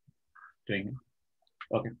like good at doing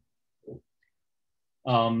it. Okay.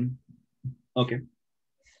 Um, okay.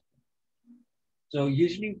 So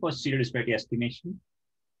usually for stereo disparity estimation,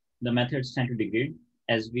 the methods tend to degrade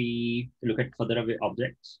as we look at further away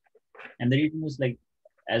objects. And the reason is like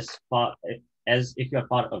as far as if you are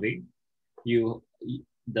far away, you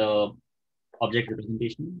the object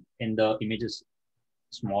representation in the image is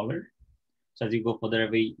smaller. So as you go further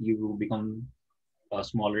away, you become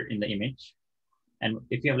smaller in the image. And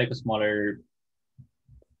if you have like a smaller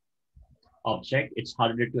object, it's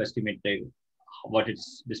harder to estimate what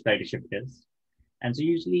its disparity shift is. And so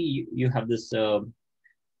usually you have this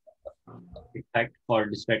effect for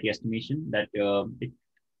disparity estimation that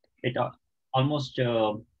it almost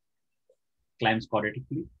climbs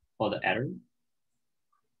quadratically for the error.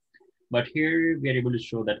 But here we are able to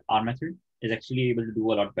show that our method is actually able to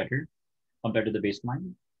do a lot better compared to the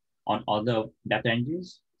baseline on all the depth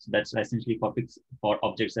ranges. So that's essentially for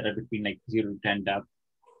objects that are between like 0 to 10 depth,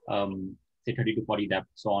 say 30 to 40 depth,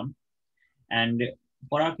 so on. And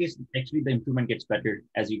for our case, actually the improvement gets better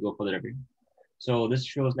as you go further away. So this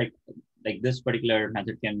shows like this particular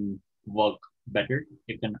method can work better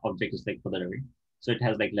if an object is like further away. So it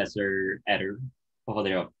has like lesser error for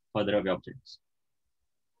further away objects.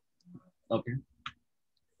 Okay.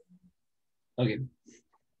 Okay.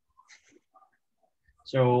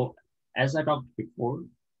 So as I talked before,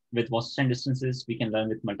 with Wasserstein distances, we can learn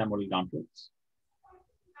with multimodal ground truths.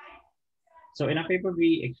 So in our paper,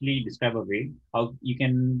 we actually describe a way how you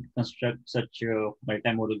can construct such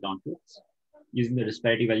multimodal ground truths using the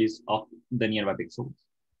disparity values of the nearby pixels.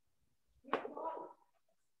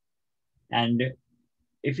 And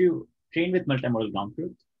if you train with multimodal ground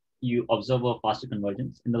truth, you observe a faster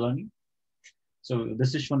convergence in the learning. So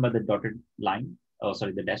this is shown by the dotted line,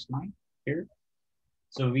 the dashed line here.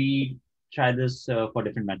 So we try this for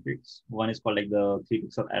different metrics. One is called like the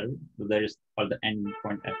 3-pixel error. The other is called the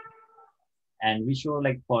endpoint error. And we show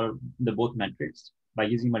like for the both metrics, by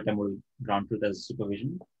using multimodal ground truth as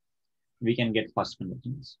supervision, we can get fast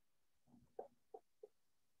convergence.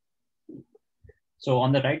 So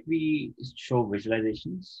on the right, we show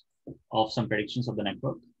visualizations of some predictions of the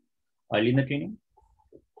network early in the training,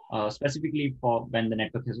 specifically for when the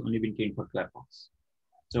network has only been trained for 2 epochs.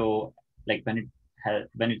 So like when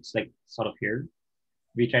it's like sort of here,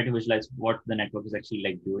 we try to visualize what the network is actually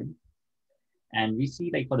like doing. And we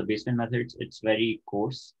see like for the baseline methods, it's very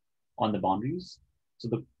coarse on the boundaries. So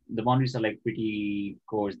the boundaries are like pretty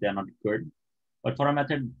coarse, they're not good. But for our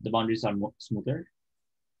method, the boundaries are more smoother.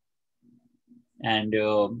 And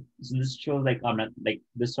so this shows like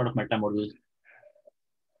this sort of multimodal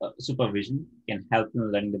supervision can help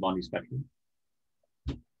in learning the boundaries better.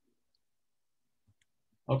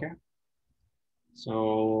 Okay.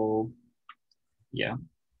 So yeah,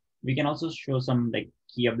 we can also show some like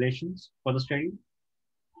key ablations for the study.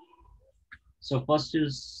 So first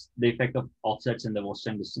is the effect of offsets in the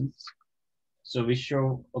Wasserstein distance. So we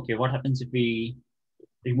show, okay, what happens if we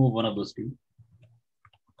remove one of those two?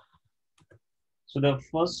 So the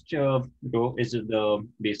first row is the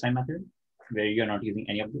baseline method, where you're not using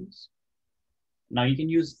any of those. Now you can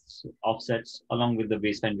use offsets along with the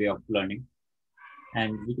baseline way of learning.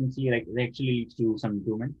 And we can see like they actually lead to some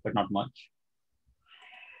improvement, but not much.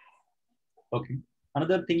 Okay.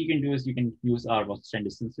 Another thing you can do is you can use our Wasserstein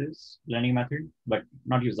distances learning method, but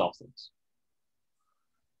not use offsets.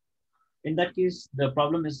 In that case, the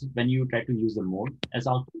problem is when you try to use the mode as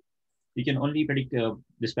output, you can only predict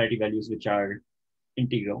disparity values which are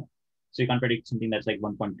integral. So you can't predict something that's like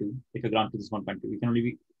 1.2. If your ground truth is 1.2, you can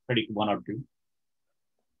only predict 1 or 2.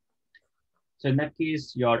 So in that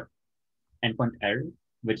case, your endpoint error,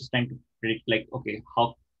 which is trying to predict like, okay,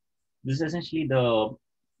 how this is essentially the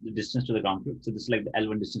distance to the ground truth. So this is like the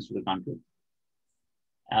L1 distance to the ground truth.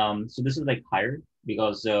 So this is like higher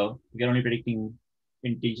because we're only predicting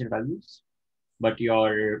integer values, but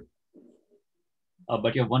your 1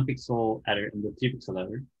 pixel error and the 3 pixel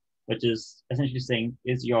error, which is essentially saying,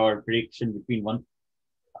 is your prediction between one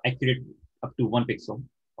accurate up to 1 pixel,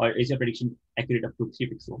 or is your prediction accurate up to 3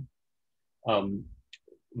 pixel,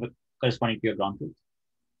 corresponding to your ground truth?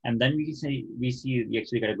 And then we see we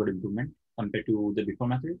actually get a good improvement compared to the before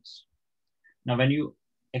methods. Now, when you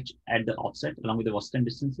add the offset along with the Wasserstein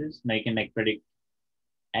distances, now you can like predict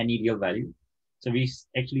any real value. So we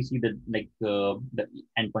actually see the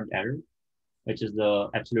endpoint error, which is the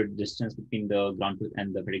absolute distance between the ground truth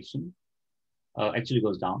and the prediction, actually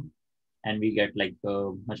goes down, and we get like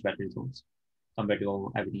much better results compared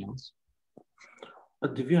to everything else.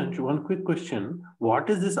 Divyansh, one quick question. What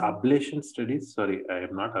is this ablation studies? Sorry, I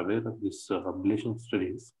am not aware of this ablation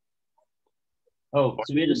studies. Oh,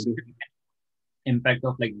 so we're just impact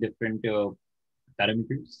of like different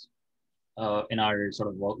parameters in our sort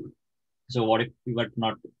of work. So what if we were to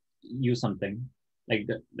not use something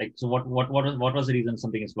so what was the reason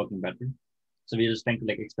something is working better? So we're just trying to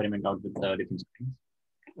like experiment out with the different settings.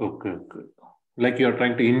 Okay, okay. Like you're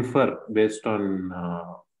trying to infer based on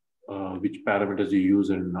which parameters you use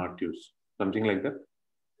and not use, something like that.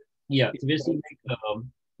 Yeah, so we're seeing like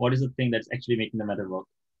what is the thing that's actually making the method work,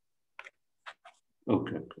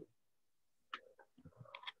 Okay, okay.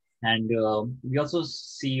 and we also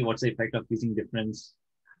see what's the effect of using different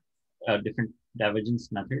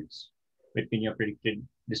divergence methods between your predicted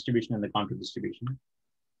distribution and the counter distribution.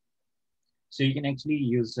 So you can actually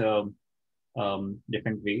use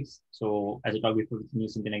different ways. So as I talked before, we can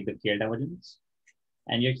use something like the KL divergence,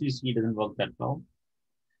 and you actually see it doesn't work that well.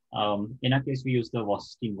 In our case, we use the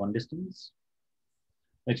Wasserstein one distance,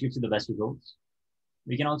 which gives you the best results.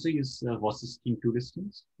 We can also use Wasserstein two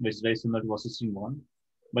distance, which is very similar to Wasserstein one.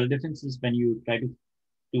 But the difference is when you try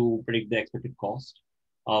to predict the expected cost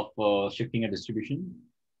of shifting a distribution,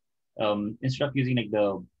 instead of using like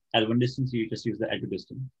the L1 distance, you just use the L2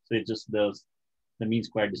 distance. So it's just the mean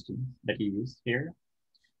square distance that you use here.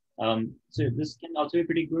 So this can also be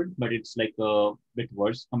pretty good, but it's like a bit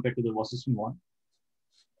worse compared to the Wasserstein one.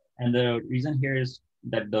 And the reason here is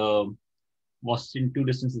that the Wasserstein two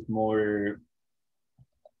distance is more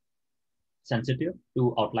sensitive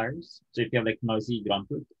to outliers. So if you have like noisy ground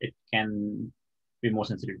truth, it can be more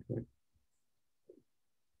sensitive to it.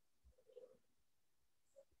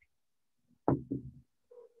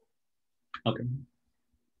 Okay.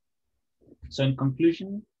 So in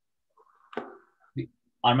conclusion,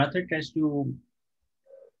 our method tries to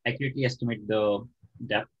accurately estimate the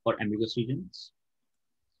depth for ambiguous regions.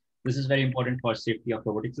 This is very important for safety of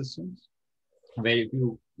robotic systems, where if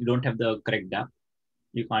you don't have the correct depth,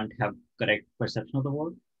 you can't have correct perception of the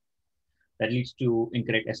world. That leads to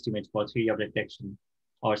incorrect estimates for theory of detection,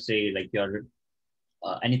 or say like your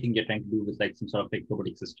anything you're trying to do with like some sort of like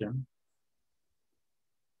robotic system.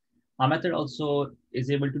 Our method also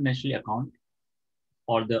is able to naturally account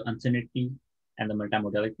for the uncertainty and the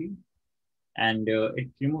multimodality, and it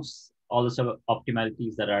removes all the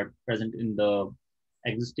sub-optimalities that are present in the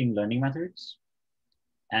existing learning methods,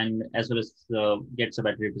 and as well as gets a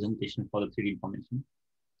better representation for the 3D information.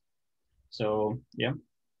 So yeah.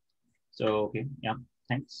 So okay, yeah.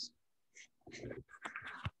 Thanks.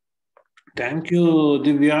 Thank you,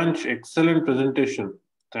 Divyansh. Excellent presentation.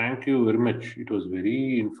 Thank you very much. It was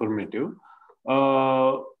very informative.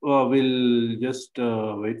 We'll just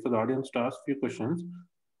wait for the audience to ask few questions.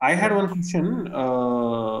 I had one question.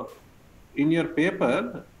 In your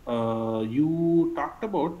paper, you talked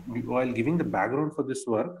about, while giving the background for this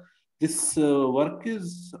work, this work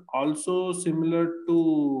is also similar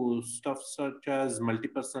to stuff such as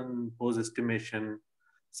multi-person pose estimation,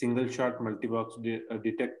 single shot multi-box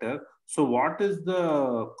detector. So, what is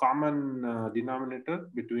the common denominator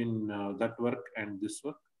between that work and this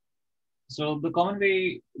work? So the common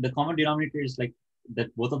denominator is like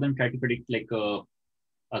that both of them try to predict like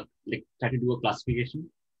like try to do a classification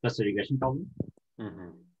plus a regression problem. Mm-hmm.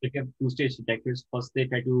 If you have two-stage detectors, first they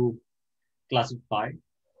try to classify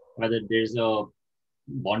whether there's a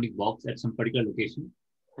bounding box at some particular location,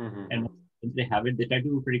 Mm-hmm. and once they have it, they try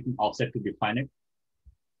to predict an offset to define it.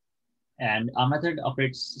 And our method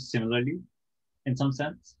operates similarly in some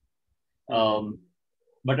sense. Mm-hmm.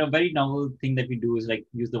 But a very novel thing that we do is like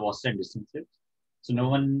use the Wasserstein distances. So no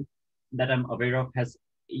one that I'm aware of has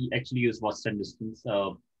actually used Wasserstein distance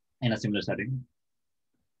in a similar setting.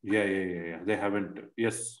 Yeah. They haven't.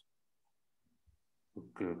 Yes.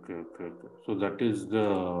 Okay. So that is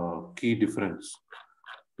the key difference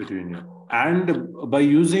between you. And by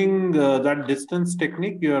using that distance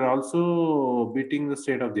technique, you are also beating the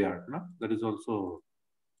state of the art, no? That is also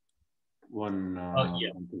one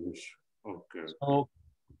Yeah. contribution. Okay. So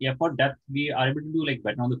yeah, for that we are able to do like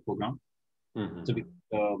better on the foreground. Mm-hmm.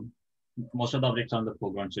 So most of the objects on the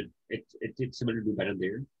foreground, so it's able to do better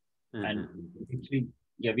there. And Mm-hmm. actually,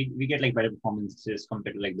 yeah, we get like better performances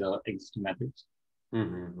compared to like the existing methods.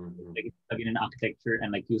 Mm-hmm. Like again in architecture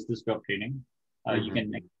and like use this for training, you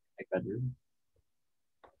can like better.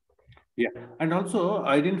 Yeah, and also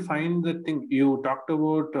I didn't find the thing you talked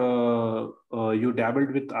about. You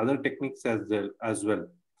dabbled with other techniques as well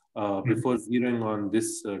before zeroing on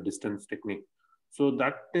this distance technique. So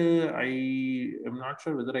that I am not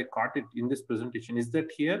sure whether I caught it in this presentation. Is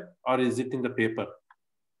that here or is it in the paper?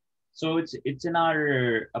 So it's in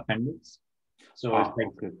our appendix. So it's like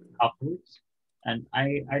Okay. afterwards, and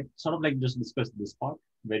I sort of like just discussed this part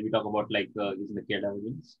where we talk about like using the care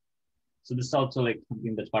divergence. So this is also like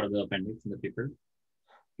something that's part of the appendix in the paper.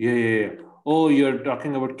 Yeah. Oh, you're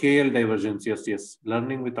talking about KL divergence. Yes, yes.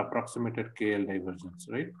 Learning with approximated KL divergence,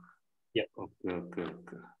 right? Yeah. Okay.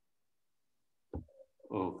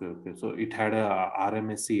 Okay. So it had a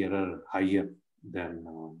RMSE error higher than.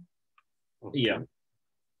 Okay. Yeah.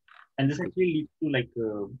 And this actually leads to like,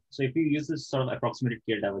 so if you use this sort of approximated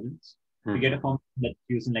KL divergence, you get a form that's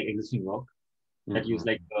using like existing work that use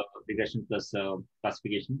like regression plus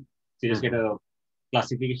classification. So you just get a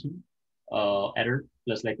classification error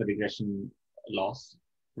plus like a regression loss,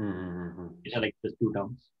 which are like the two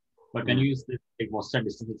terms. But when you use this like Wasserstein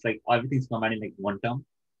distance, it's like everything's combined in like one term.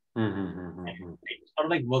 And it sort of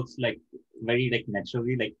like works like very like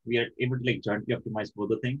naturally. Like we are able to like jointly optimize both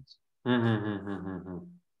the things.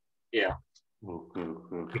 Yeah. Okay.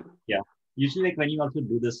 Yeah. Usually, like when you also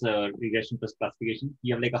do this regression plus classification,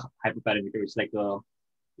 you have like a hyperparameter, which is like a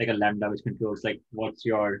lambda, which controls like what's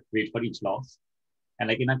your weight for each loss. And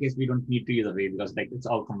like in our case, we don't need to use a weight because like it's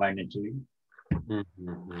all combined naturally.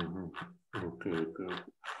 Okay.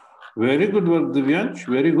 Very good work, Divyansh.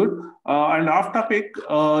 Very good. And off topic,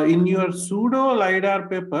 in your pseudo LiDAR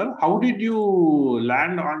paper, how did you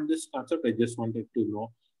land on this concept? I just wanted to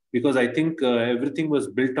know because I think everything was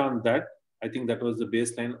built on that. I think that was the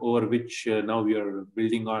baseline over which now we are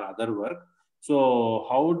building on other work. So,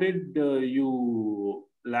 how did you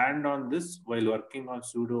land on this while working on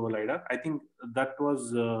pseudo LiDAR? I think that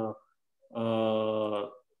was.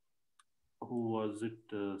 Who was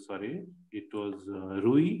it? Sorry, it was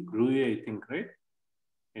Rui, I think, right?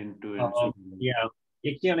 End to end. Yeah,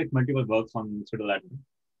 actually, I have like multiple works on pseudo LiDAR.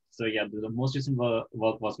 So yeah, the most recent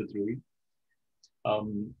work was with Ruby.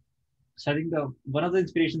 So I think the one of the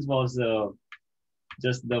inspirations was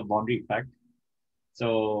just the boundary effect.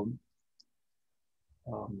 So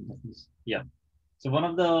yeah, so one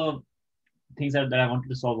of the things that I wanted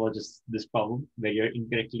to solve was just this problem where you're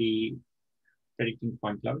incorrectly predicting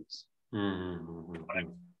point clouds.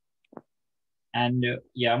 And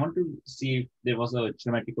yeah, I want to see if there was a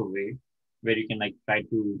geometrical way where you can like try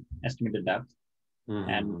to estimate the depth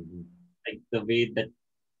and like the way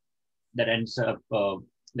that ends up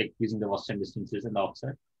like using the Wasserstein distances and the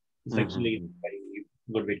offset is actually a very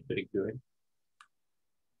good way to predict it.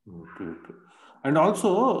 Okay. And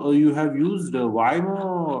also, you have used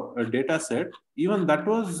Waymo data set. Even that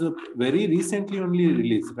was very recently only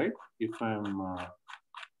released, right? If I'm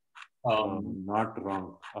not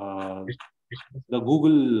wrong. The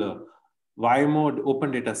Google Waymo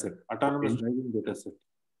open data set, autonomous driving data set.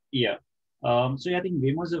 Yeah. So yeah, I think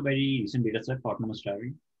Waymo is a very recent data set for autonomous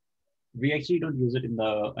driving. We actually don't use it in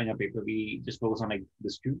our paper. We just focus on like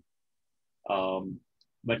this two.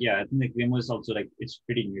 But yeah, I think like Waymo is also like it's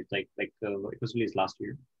pretty new. It's like it was released last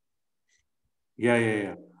year.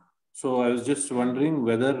 Yeah. So I was just wondering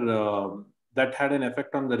whether that had an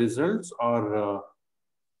effect on the results, or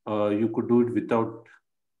you could do it without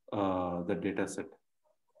the data set.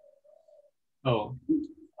 Oh,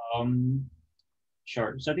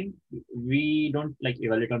 sure. So I think we don't like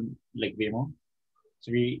evaluate on like Waymo.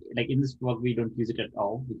 So we like in this work we don't use it at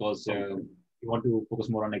all because we want to focus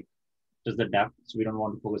more on like just the depth. So we don't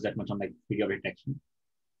want to focus that much on like video detection.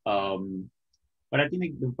 But I think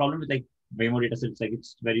like the problem with like Waymo data sets like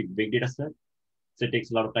it's very big data set, so it takes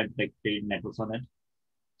a lot of time to like train networks on it.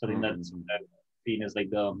 So I think that's seen as like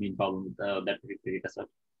the main problem with that particular data set.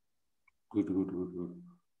 Good.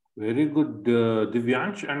 Very good,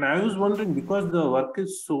 Divyansh. And I was wondering because the work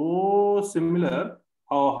is so similar,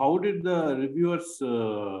 how did the reviewers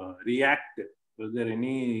react? Was there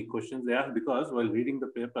any questions they asked? Because while reading the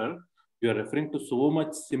paper, you are referring to so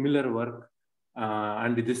much similar work,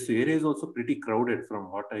 and this area is also pretty crowded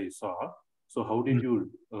from what I saw. So how did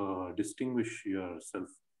you distinguish yourself?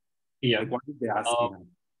 Yeah. Like what did they ask?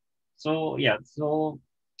 So I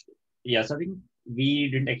think we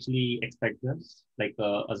didn't actually expect this like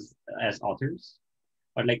as authors,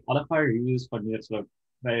 but like all of our reviews for New York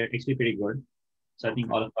were actually pretty good. So I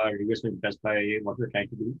think all of our reviewers were impressed by what we're trying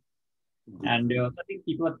to do. And I think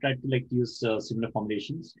people have tried to like use similar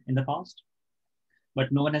formulations in the past,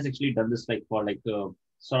 but no one has actually done this like for like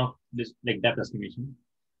sort of this like depth estimation.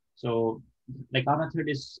 So like our method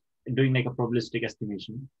is doing like a probabilistic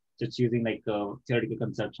estimation. So it's using like theoretical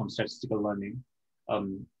concepts from statistical learning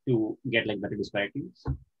to get like better disparities.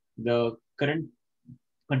 The current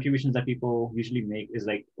contributions that people usually make is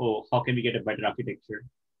like, oh, how can we get a better architecture,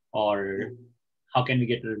 or how can we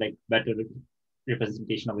get a like better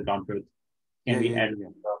representation of the ground truth? Can we add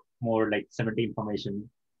more like cemetery information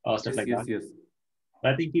or stuff like that? Yes.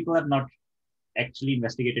 But I think people have not actually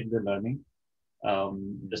investigated the learning,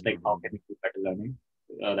 just like how can we do better learning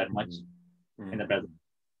that much in the present.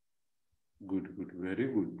 Good, good, very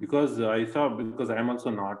good. Because I saw, because I'm also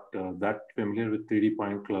not that familiar with 3D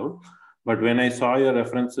point cloud, but when I saw your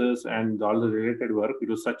references and all the related work, it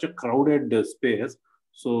was such a crowded space.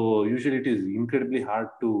 So usually it is incredibly hard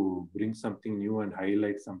to bring something new and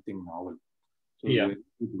highlight something novel. So Yeah, very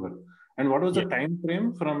good work. And what was the yeah, time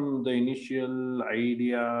frame from the initial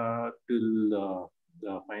idea till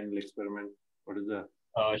the final experiment? What is the?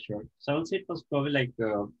 sure. So I would say it was probably like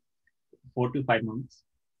 4 to 5 months.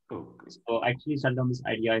 Okay. So I actually started on this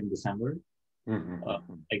idea in December, uh,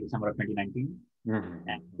 Mm-hmm. like December of 2019, Mm-hmm.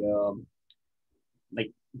 and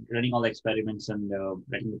like running all the experiments and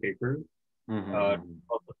writing the paper. Uh, Mm-hmm.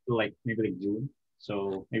 also to like maybe like June,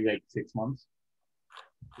 so maybe like 6 months.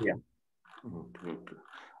 Yeah, Okay, okay.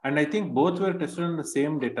 And I think both were tested on the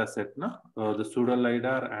same data set, no? The pseudo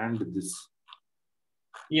LiDAR and this.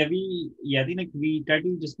 I think like we try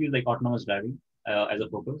to just use like autonomous driving as a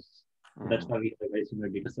focus. So that's Mm. why we have very similar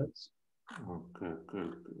data sets. Okay, okay,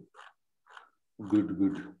 okay. Good,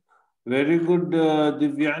 good. Very good,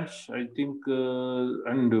 Divyansh. I think,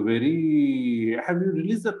 and very. Have you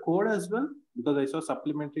released the code as well? Because I saw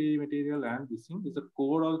supplementary material and this thing. Is the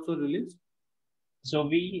code also released? So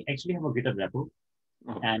we actually have a GitHub repo,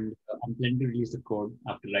 Okay. and I'm planning to release the code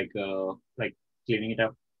after like cleaning it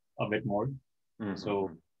up a bit more. So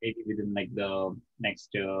Mm-hmm. maybe within like the next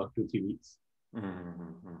 2 3 weeks.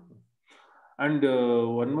 Mm-hmm. And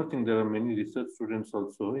one more thing, there are many research students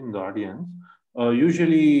also in the audience.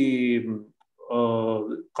 Usually,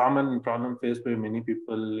 common problem faced by many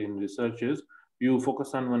people in research is you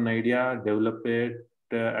focus on one idea, develop it,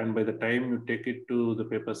 and by the time you take it to the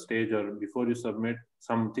paper stage or before you submit,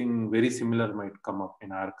 something very similar might come up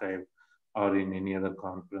in archive or in any other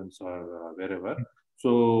conference or wherever.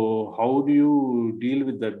 So, how do you deal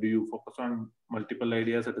with that? Do you focus on multiple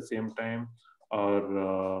ideas at the same time?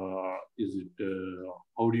 Or is it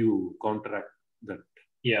how do you counteract that?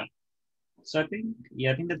 Yeah. So I think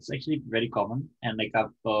that's actually very common, and like I've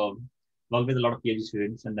worked with a lot of PhD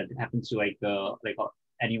students, and that happens to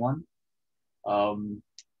anyone. Um,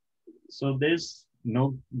 so there's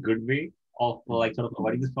no good way of like sort of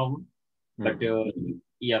avoiding this problem, but Mhm.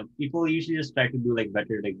 yeah, people usually just try to do like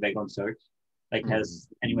better like background search. Like, Mhm. has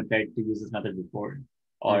anyone tried to use this method before,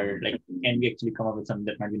 or Mhm. like can we actually come up with something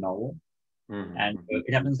that might be novel? And Mhm.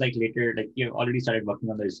 it happens like later, like you've already started working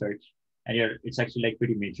on the research, and it's actually like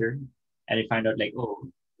pretty mature, and you find out like, oh,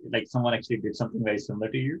 like someone actually did something very similar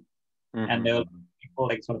to you, and there are Mhm. people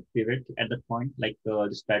like sort of pivot at that point, like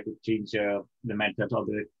just try to change the methods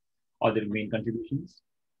or the main contributions.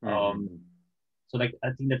 um Mhm. so like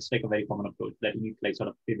I think that's like a very common approach, that you need to like sort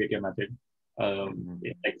of pivot your method if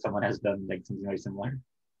Mhm. like someone has done like something very similar.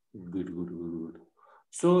 Good, good, good, good.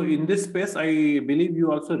 So in this space, I believe you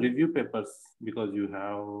also review papers because you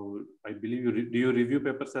have. I believe do you review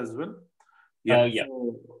papers as well? Yeah. Yeah.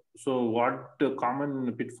 So what common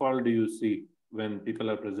pitfall do you see when people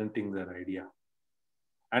are presenting their idea?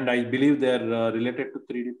 And I believe they're related to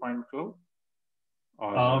 3D point cloud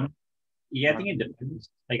or um yeah, I not. think it depends.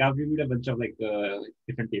 Like I've reviewed a bunch of like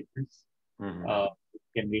different papers. Mm-hmm. uh,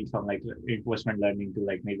 can range from like reinforcement learning to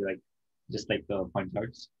like maybe like just like point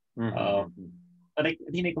clouds. Uh, Mm-hmm. but like,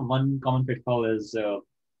 I think like one common pitfall is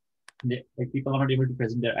like people are not able to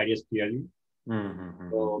present their ideas clearly. So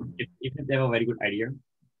Mm-hmm. if they have a very good idea,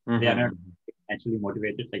 they are not Mm-hmm. actually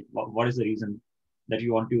motivated. Like what is the reason that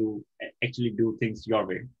you want to actually do things your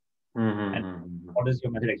way, and Mm-hmm. what does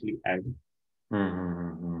your method actually add?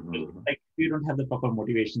 Mm-hmm. Like if you don't have the proper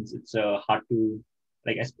motivations, it's hard to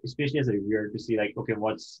like especially as a reviewer to see like, okay,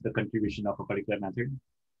 what's the contribution of a particular method,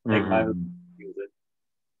 like how I will Mm-hmm. use it.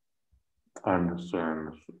 Understood.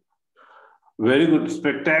 Understood. Very good,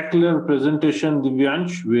 spectacular presentation,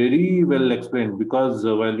 Divyansh. Very well explained. Because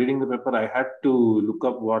while reading the paper, I had to look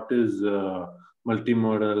up what is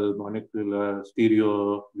multimodal, monocular,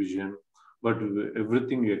 stereo vision. But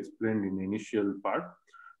everything you explained in the initial part.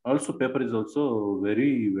 Also, paper is also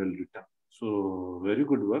very well written. So very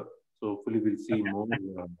good work. So hopefully we'll see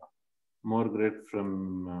more great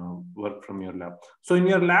from work from your lab. So in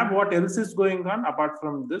your lab, what else is going on apart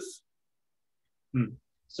from this? Hmm.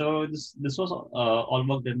 So this was all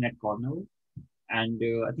work done at Cornell, and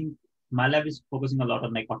I think my lab is focusing a lot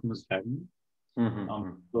on like autonomous driving.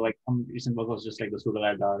 Mm-hmm. So like some recent work was just like the pseudo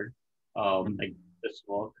lidar, like this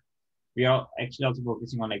work. We are actually also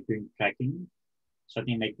focusing on like doing tracking. So I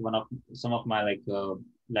think like one of some of my like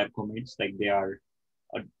lab commates, like they are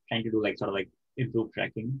trying to do like sort of like improve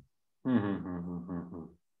tracking. Mm-hmm.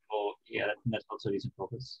 So yeah, that's also a recent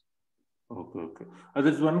focus. Okay, okay.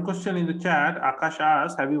 There's one question in the chat. Akash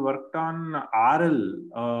asks, have you worked on RL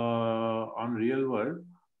on real world?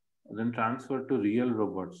 then transfer to real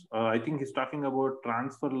robots. I think he's talking about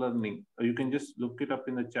transfer learning. You can just look it up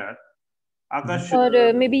in the chat. Akash,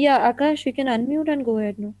 Or maybe, yeah, Akash, you can unmute and go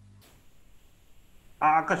ahead. No.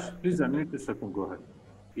 Akash, please unmute yourself and go ahead.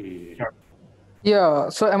 Okay. Sure. Yeah,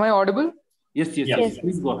 so am I audible? Yes, yes, Yeah. yes. Yes.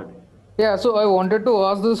 Please go ahead. Yeah, so I wanted to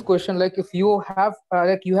ask this question, like if you have,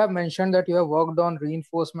 like you have mentioned that you have worked on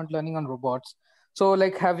reinforcement learning on robots. So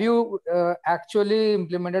like, have you actually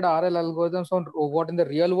implemented RL algorithms on robot in the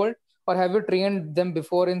real world, or have you trained them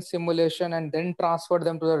before in simulation and then transferred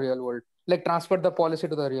them to the real world, like transferred the policy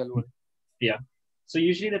to the real world? Yeah. So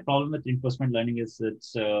usually the problem with reinforcement learning is it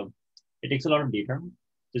takes a lot of data.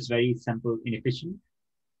 It's very simple, inefficient,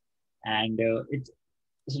 and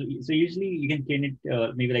so usually you can train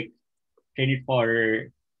it maybe like train it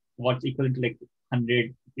for what's equivalent to like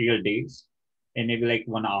 100 real days in maybe like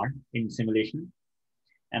 1 hour in simulation.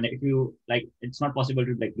 And if you like, it's not possible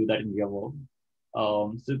to like do that in real world.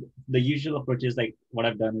 So the usual approach is like what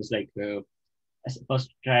I've done is like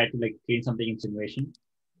first try to like train something in simulation,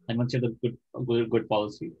 and once you have the good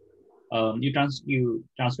policy, you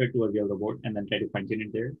transfer it to a real robot and then try to fine tune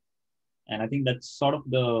it there. And I think that's sort of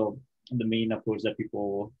the main approach that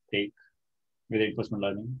people take with reinforcement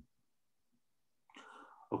learning.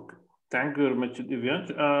 Okay. Thank you very much,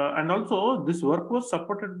 Divyansh. And also, this work was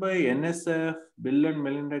supported by NSF, Bill and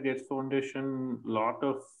Melinda Gates Foundation, lot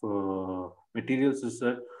of materials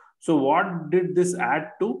research. So, what did this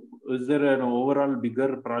add to? Is there an overall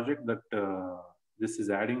bigger project that this is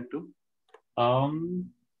adding to?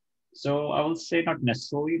 So I will say not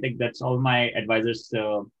necessarily. Like that's all my advisors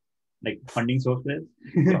like funding sources.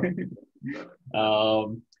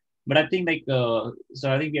 But I think like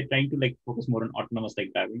so I think we are trying to like focus more on autonomous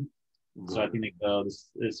like driving. So I think like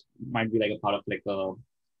this might be like a part of like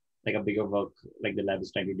a bigger work like the lab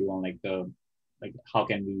is trying to do on like how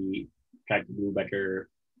can we try to do better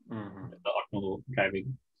the autonomous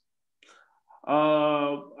driving.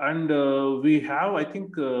 And we have, I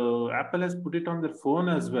think Apple has put it on their phone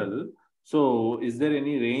as well. So, is there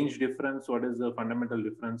any range difference? What is the fundamental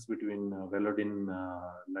difference between Velodin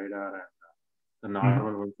LiDAR and the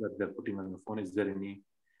normal ones that they're putting on the phone? Is there any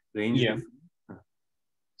range Yeah. difference?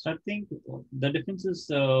 So I think the difference is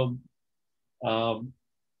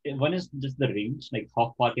one is just the range, like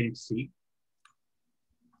how far can it see.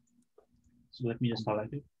 So let me just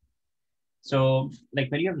highlight it. So like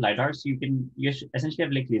when you have LiDARs, you essentially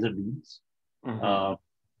have like laser beams.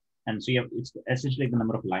 And so you have, it's essentially like the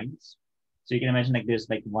number of lines. So you can imagine like there's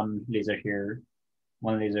like one laser here,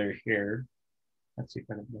 one laser here. Let's see if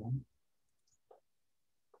I can go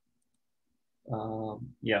on.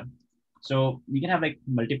 Yeah. So you can have like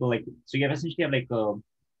multiple, like, so you have essentially have like,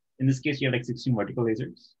 in this case, you have like 16 vertical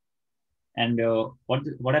lasers. And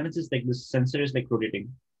what happens is like this sensor is like rotating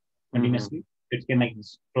continuously. It can like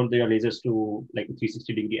scroll your lasers to like a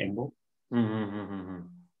 360-degree angle.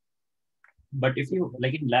 But if you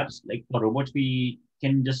like in labs, like for robots, we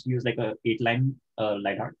can just use like a 8-line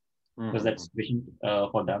LiDAR because that's sufficient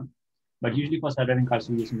for them. But usually for self-driving cars,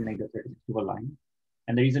 we use something like the 36 line.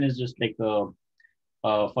 And the reason is just like for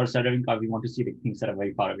self-driving car, we want to see the things that are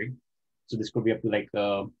very far away. So this could be up to like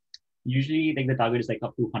usually like the target is like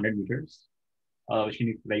up to 100 meters, which can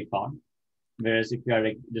be very far. Whereas if you are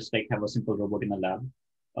like just like have a simple robot in a lab,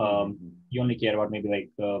 you only care about maybe like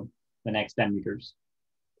the next 10 meters.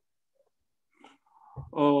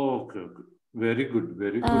 Oh, okay. Very good.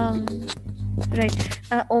 Very good. Right.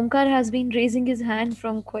 Omkar has been raising his hand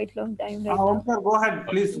from quite long time right now. Omkar, go ahead.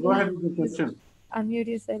 Please go ahead with the question. Unmute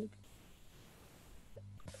yourself.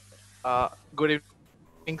 Good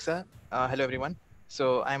evening, sir. Hello, everyone.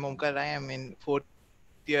 So I'm Omkar Rai. I'm in 4th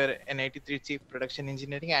year N83 Chief Production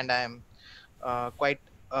Engineering, and I'm quite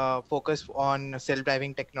focused on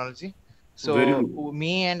self-driving technology. So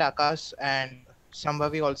me and Akash and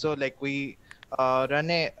Shambhavi also, like we run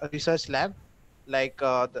a research lab, like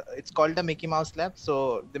it's called the Mickey Mouse Lab.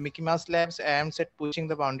 So the Mickey Mouse Labs aims at pushing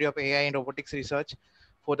the boundary of AI and robotics research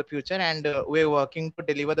for the future, and we're working to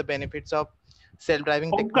deliver the benefits of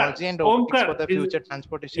self-driving technology and robotics for the future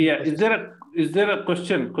transportation. Yeah, is there a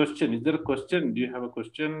question? Is there a question? Do you have a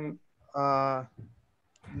question?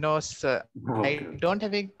 No, sir. Okay. I don't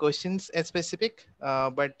have any questions as specific,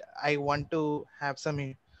 but I want to have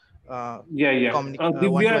some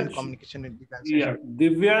one-to-one communication with Divyansh. Yeah,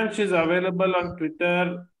 Divyansh is available on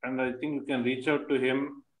Twitter, and I think you can reach out to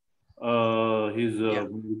him. He'll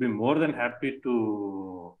be more than happy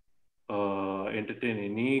to entertain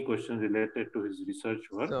any questions related to his research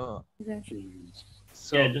work. So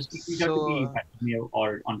yeah, just reach out to me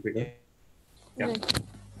or on Twitter. Yeah.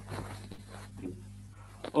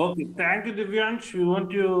 Okay, thank you, Divyansh. We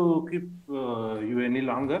won't you keep you any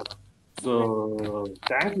longer. So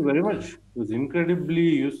thank you very much. It was incredibly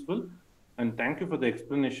useful, and thank you for the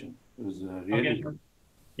explanation. It was really Okay, sure.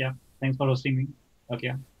 Yeah, thanks for hosting me.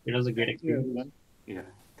 Okay, it was a great Thank you, experience. everyone. yeah.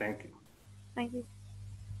 Thank you. Thank you.